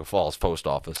Cuyahoga Falls post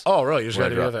office. Oh, really? You just got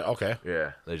to Right do that? Okay.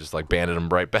 Yeah. They just, banded them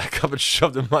right back up and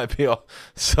shoved them in my PO.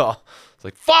 So, it's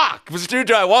like, fuck. It was the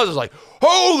dude I was like,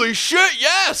 holy shit,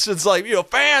 yes. It's like,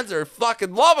 fans are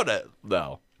fucking loving it.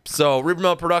 No. So,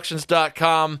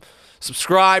 ReaperMetalProductions.com.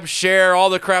 Subscribe, share, all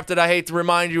the crap that I hate to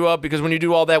remind you of, because when you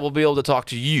do all that, we'll be able to talk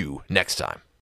to you next time.